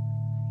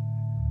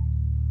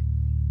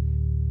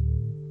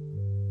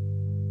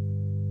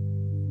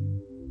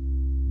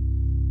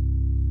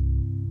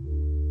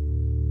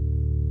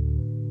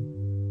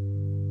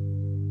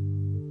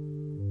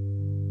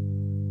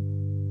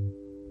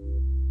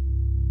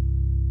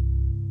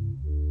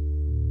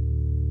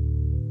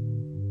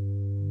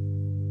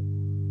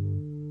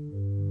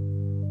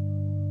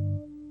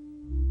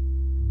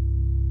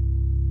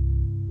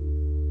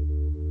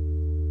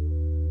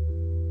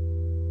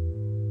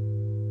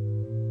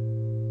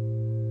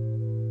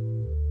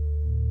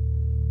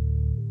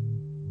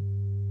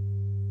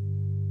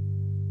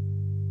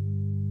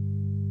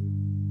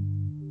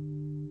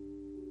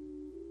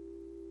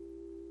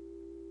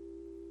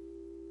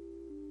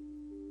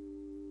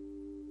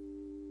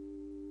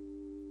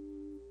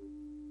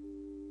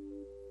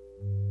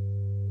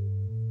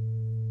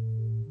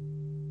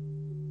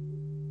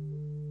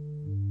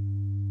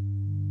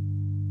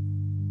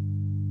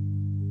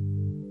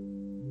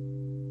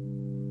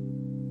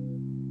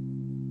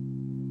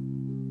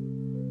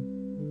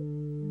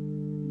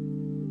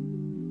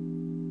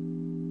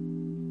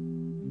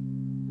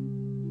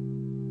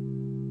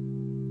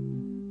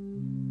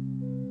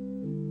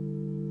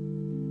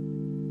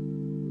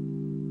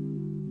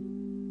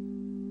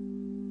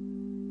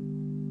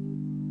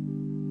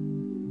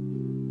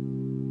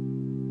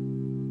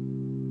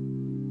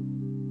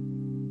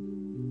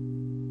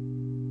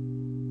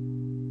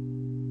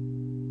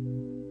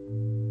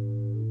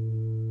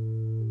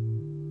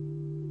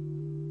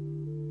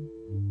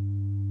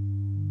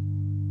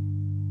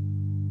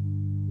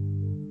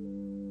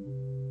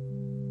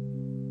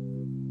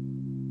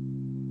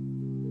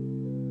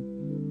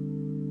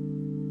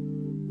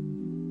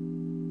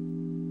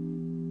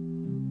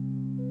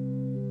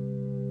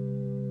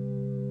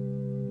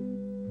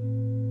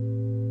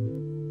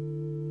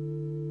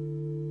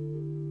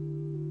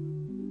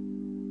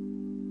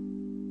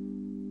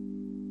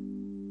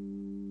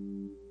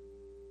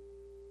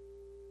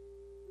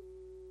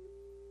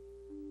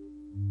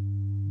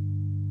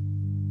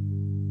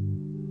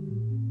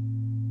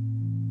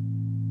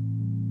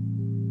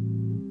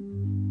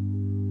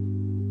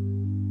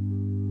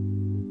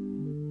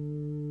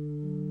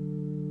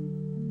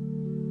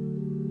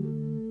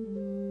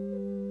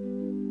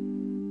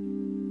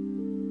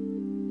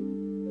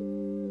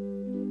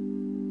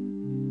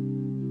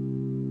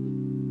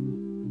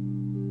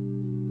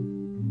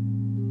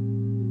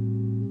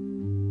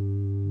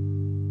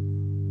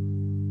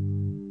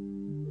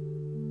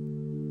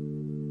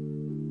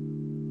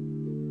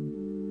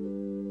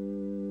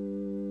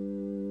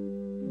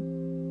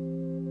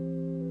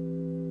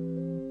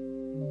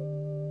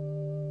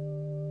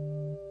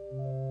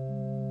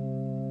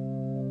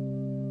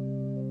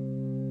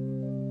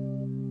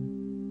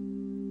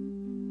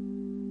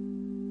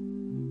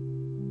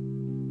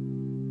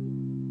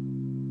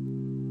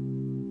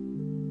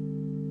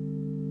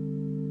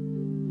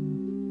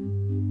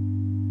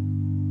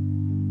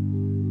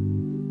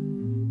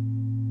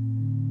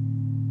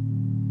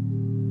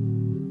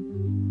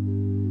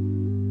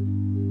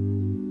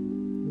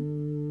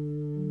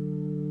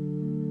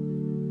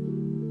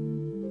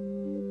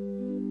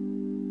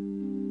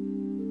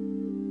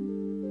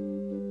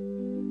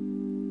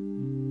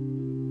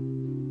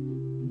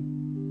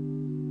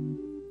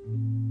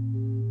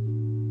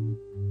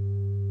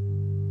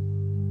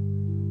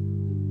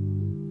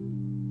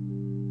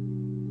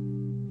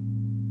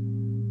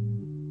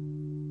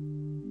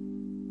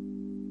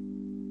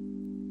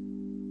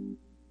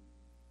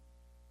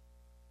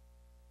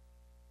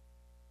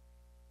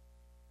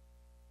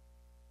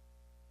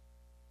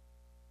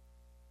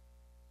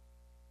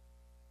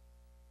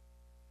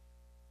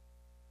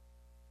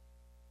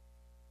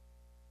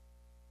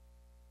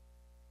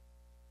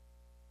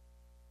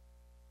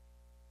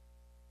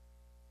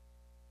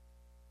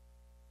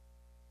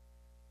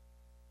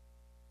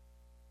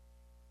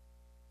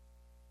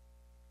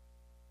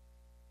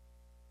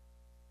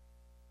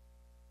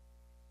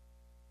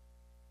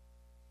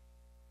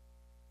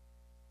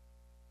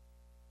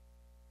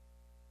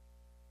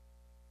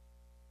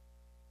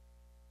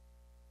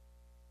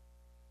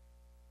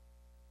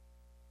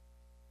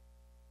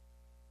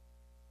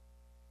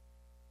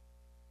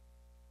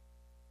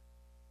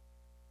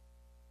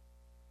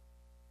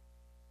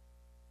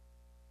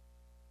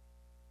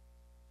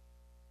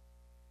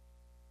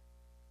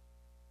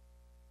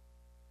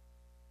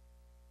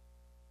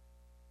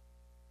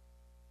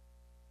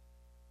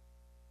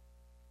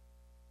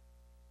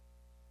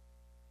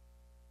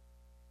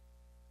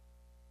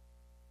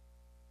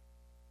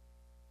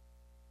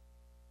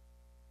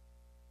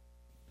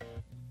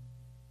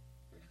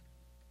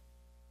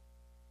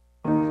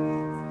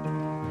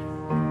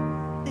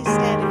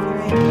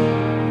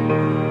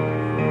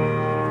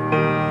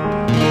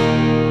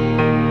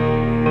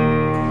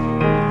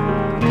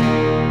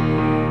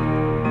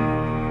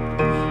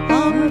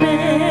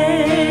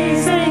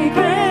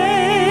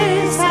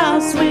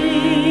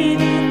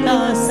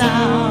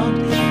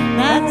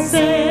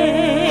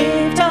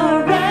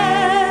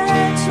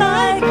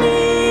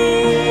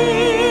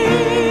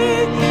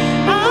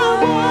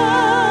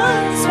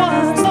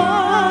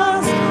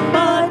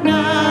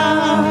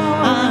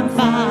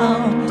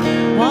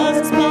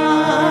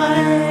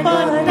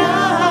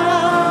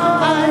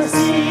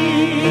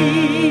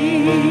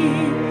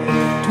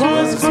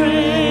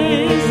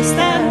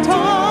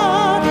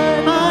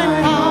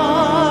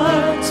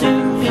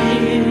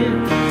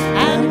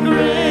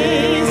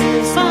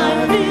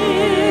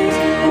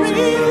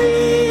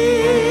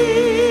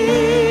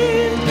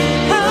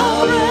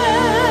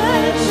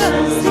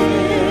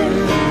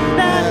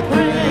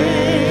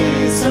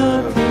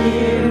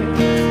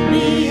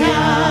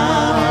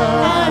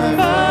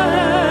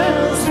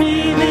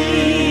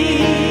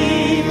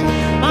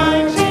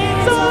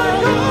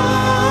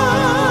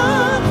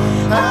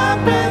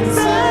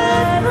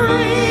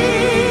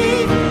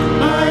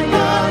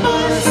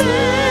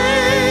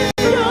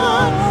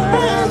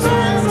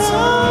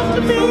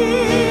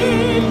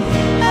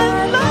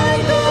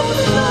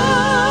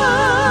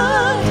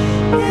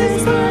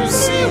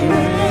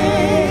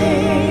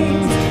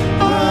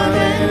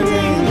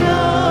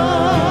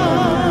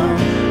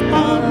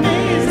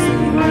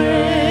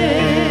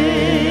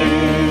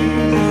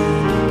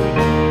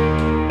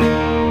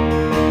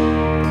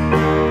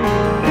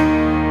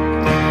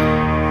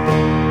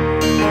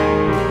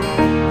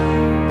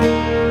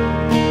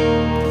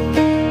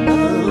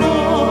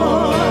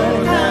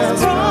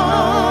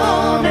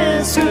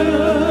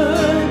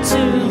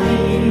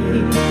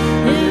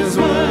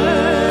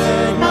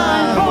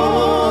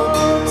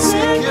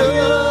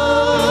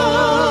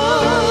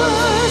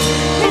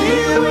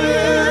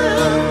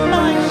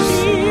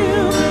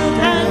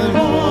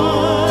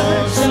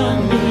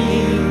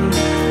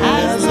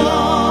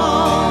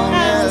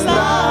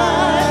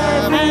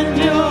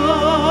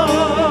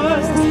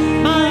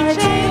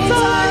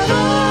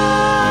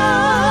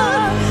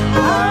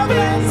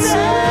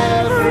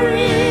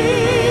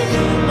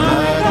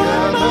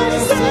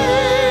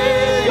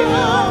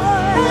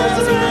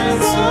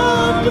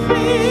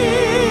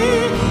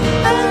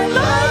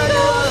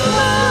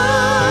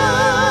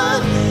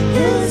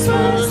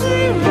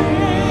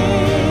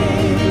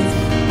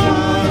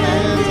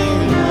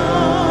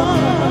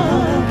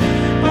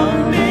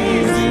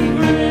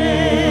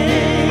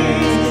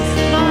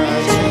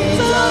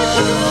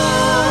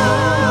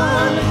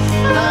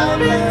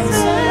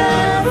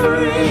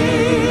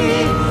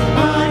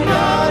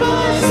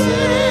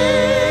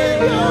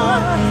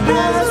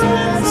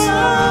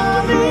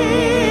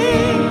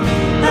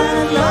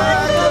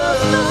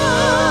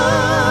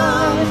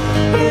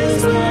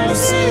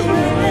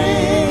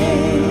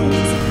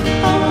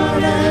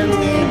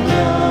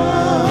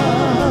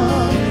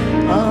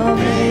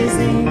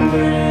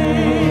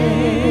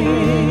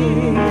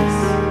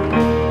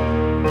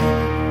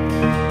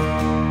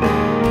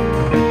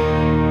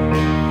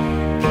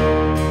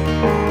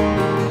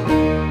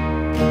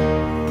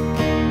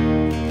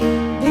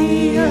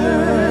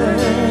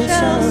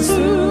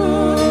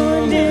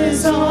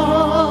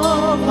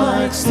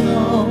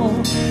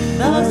 below.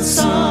 The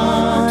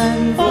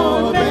sun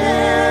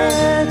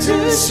forbear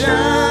to shine,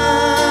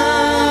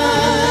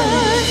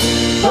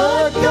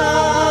 but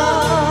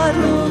God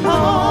who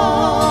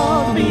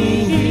called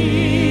me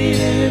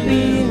here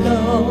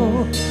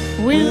below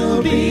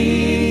will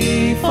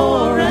be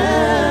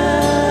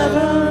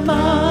forever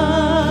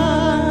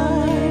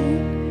mine,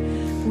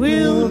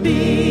 will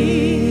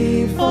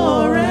be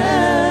forever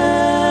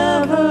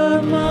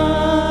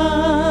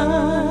mine.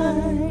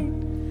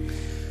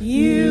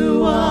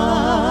 You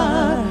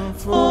are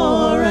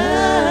forever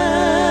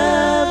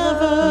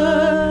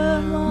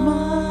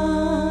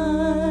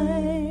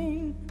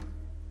mine.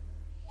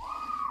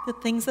 The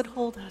things that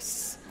hold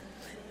us,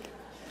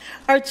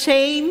 our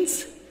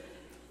chains,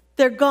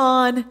 they're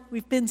gone.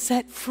 We've been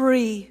set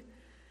free.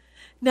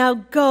 Now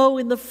go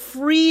in the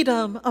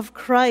freedom of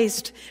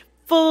Christ,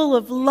 full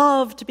of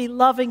love to be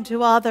loving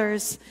to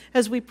others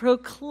as we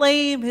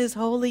proclaim his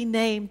holy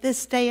name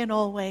this day and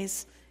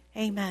always.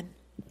 Amen.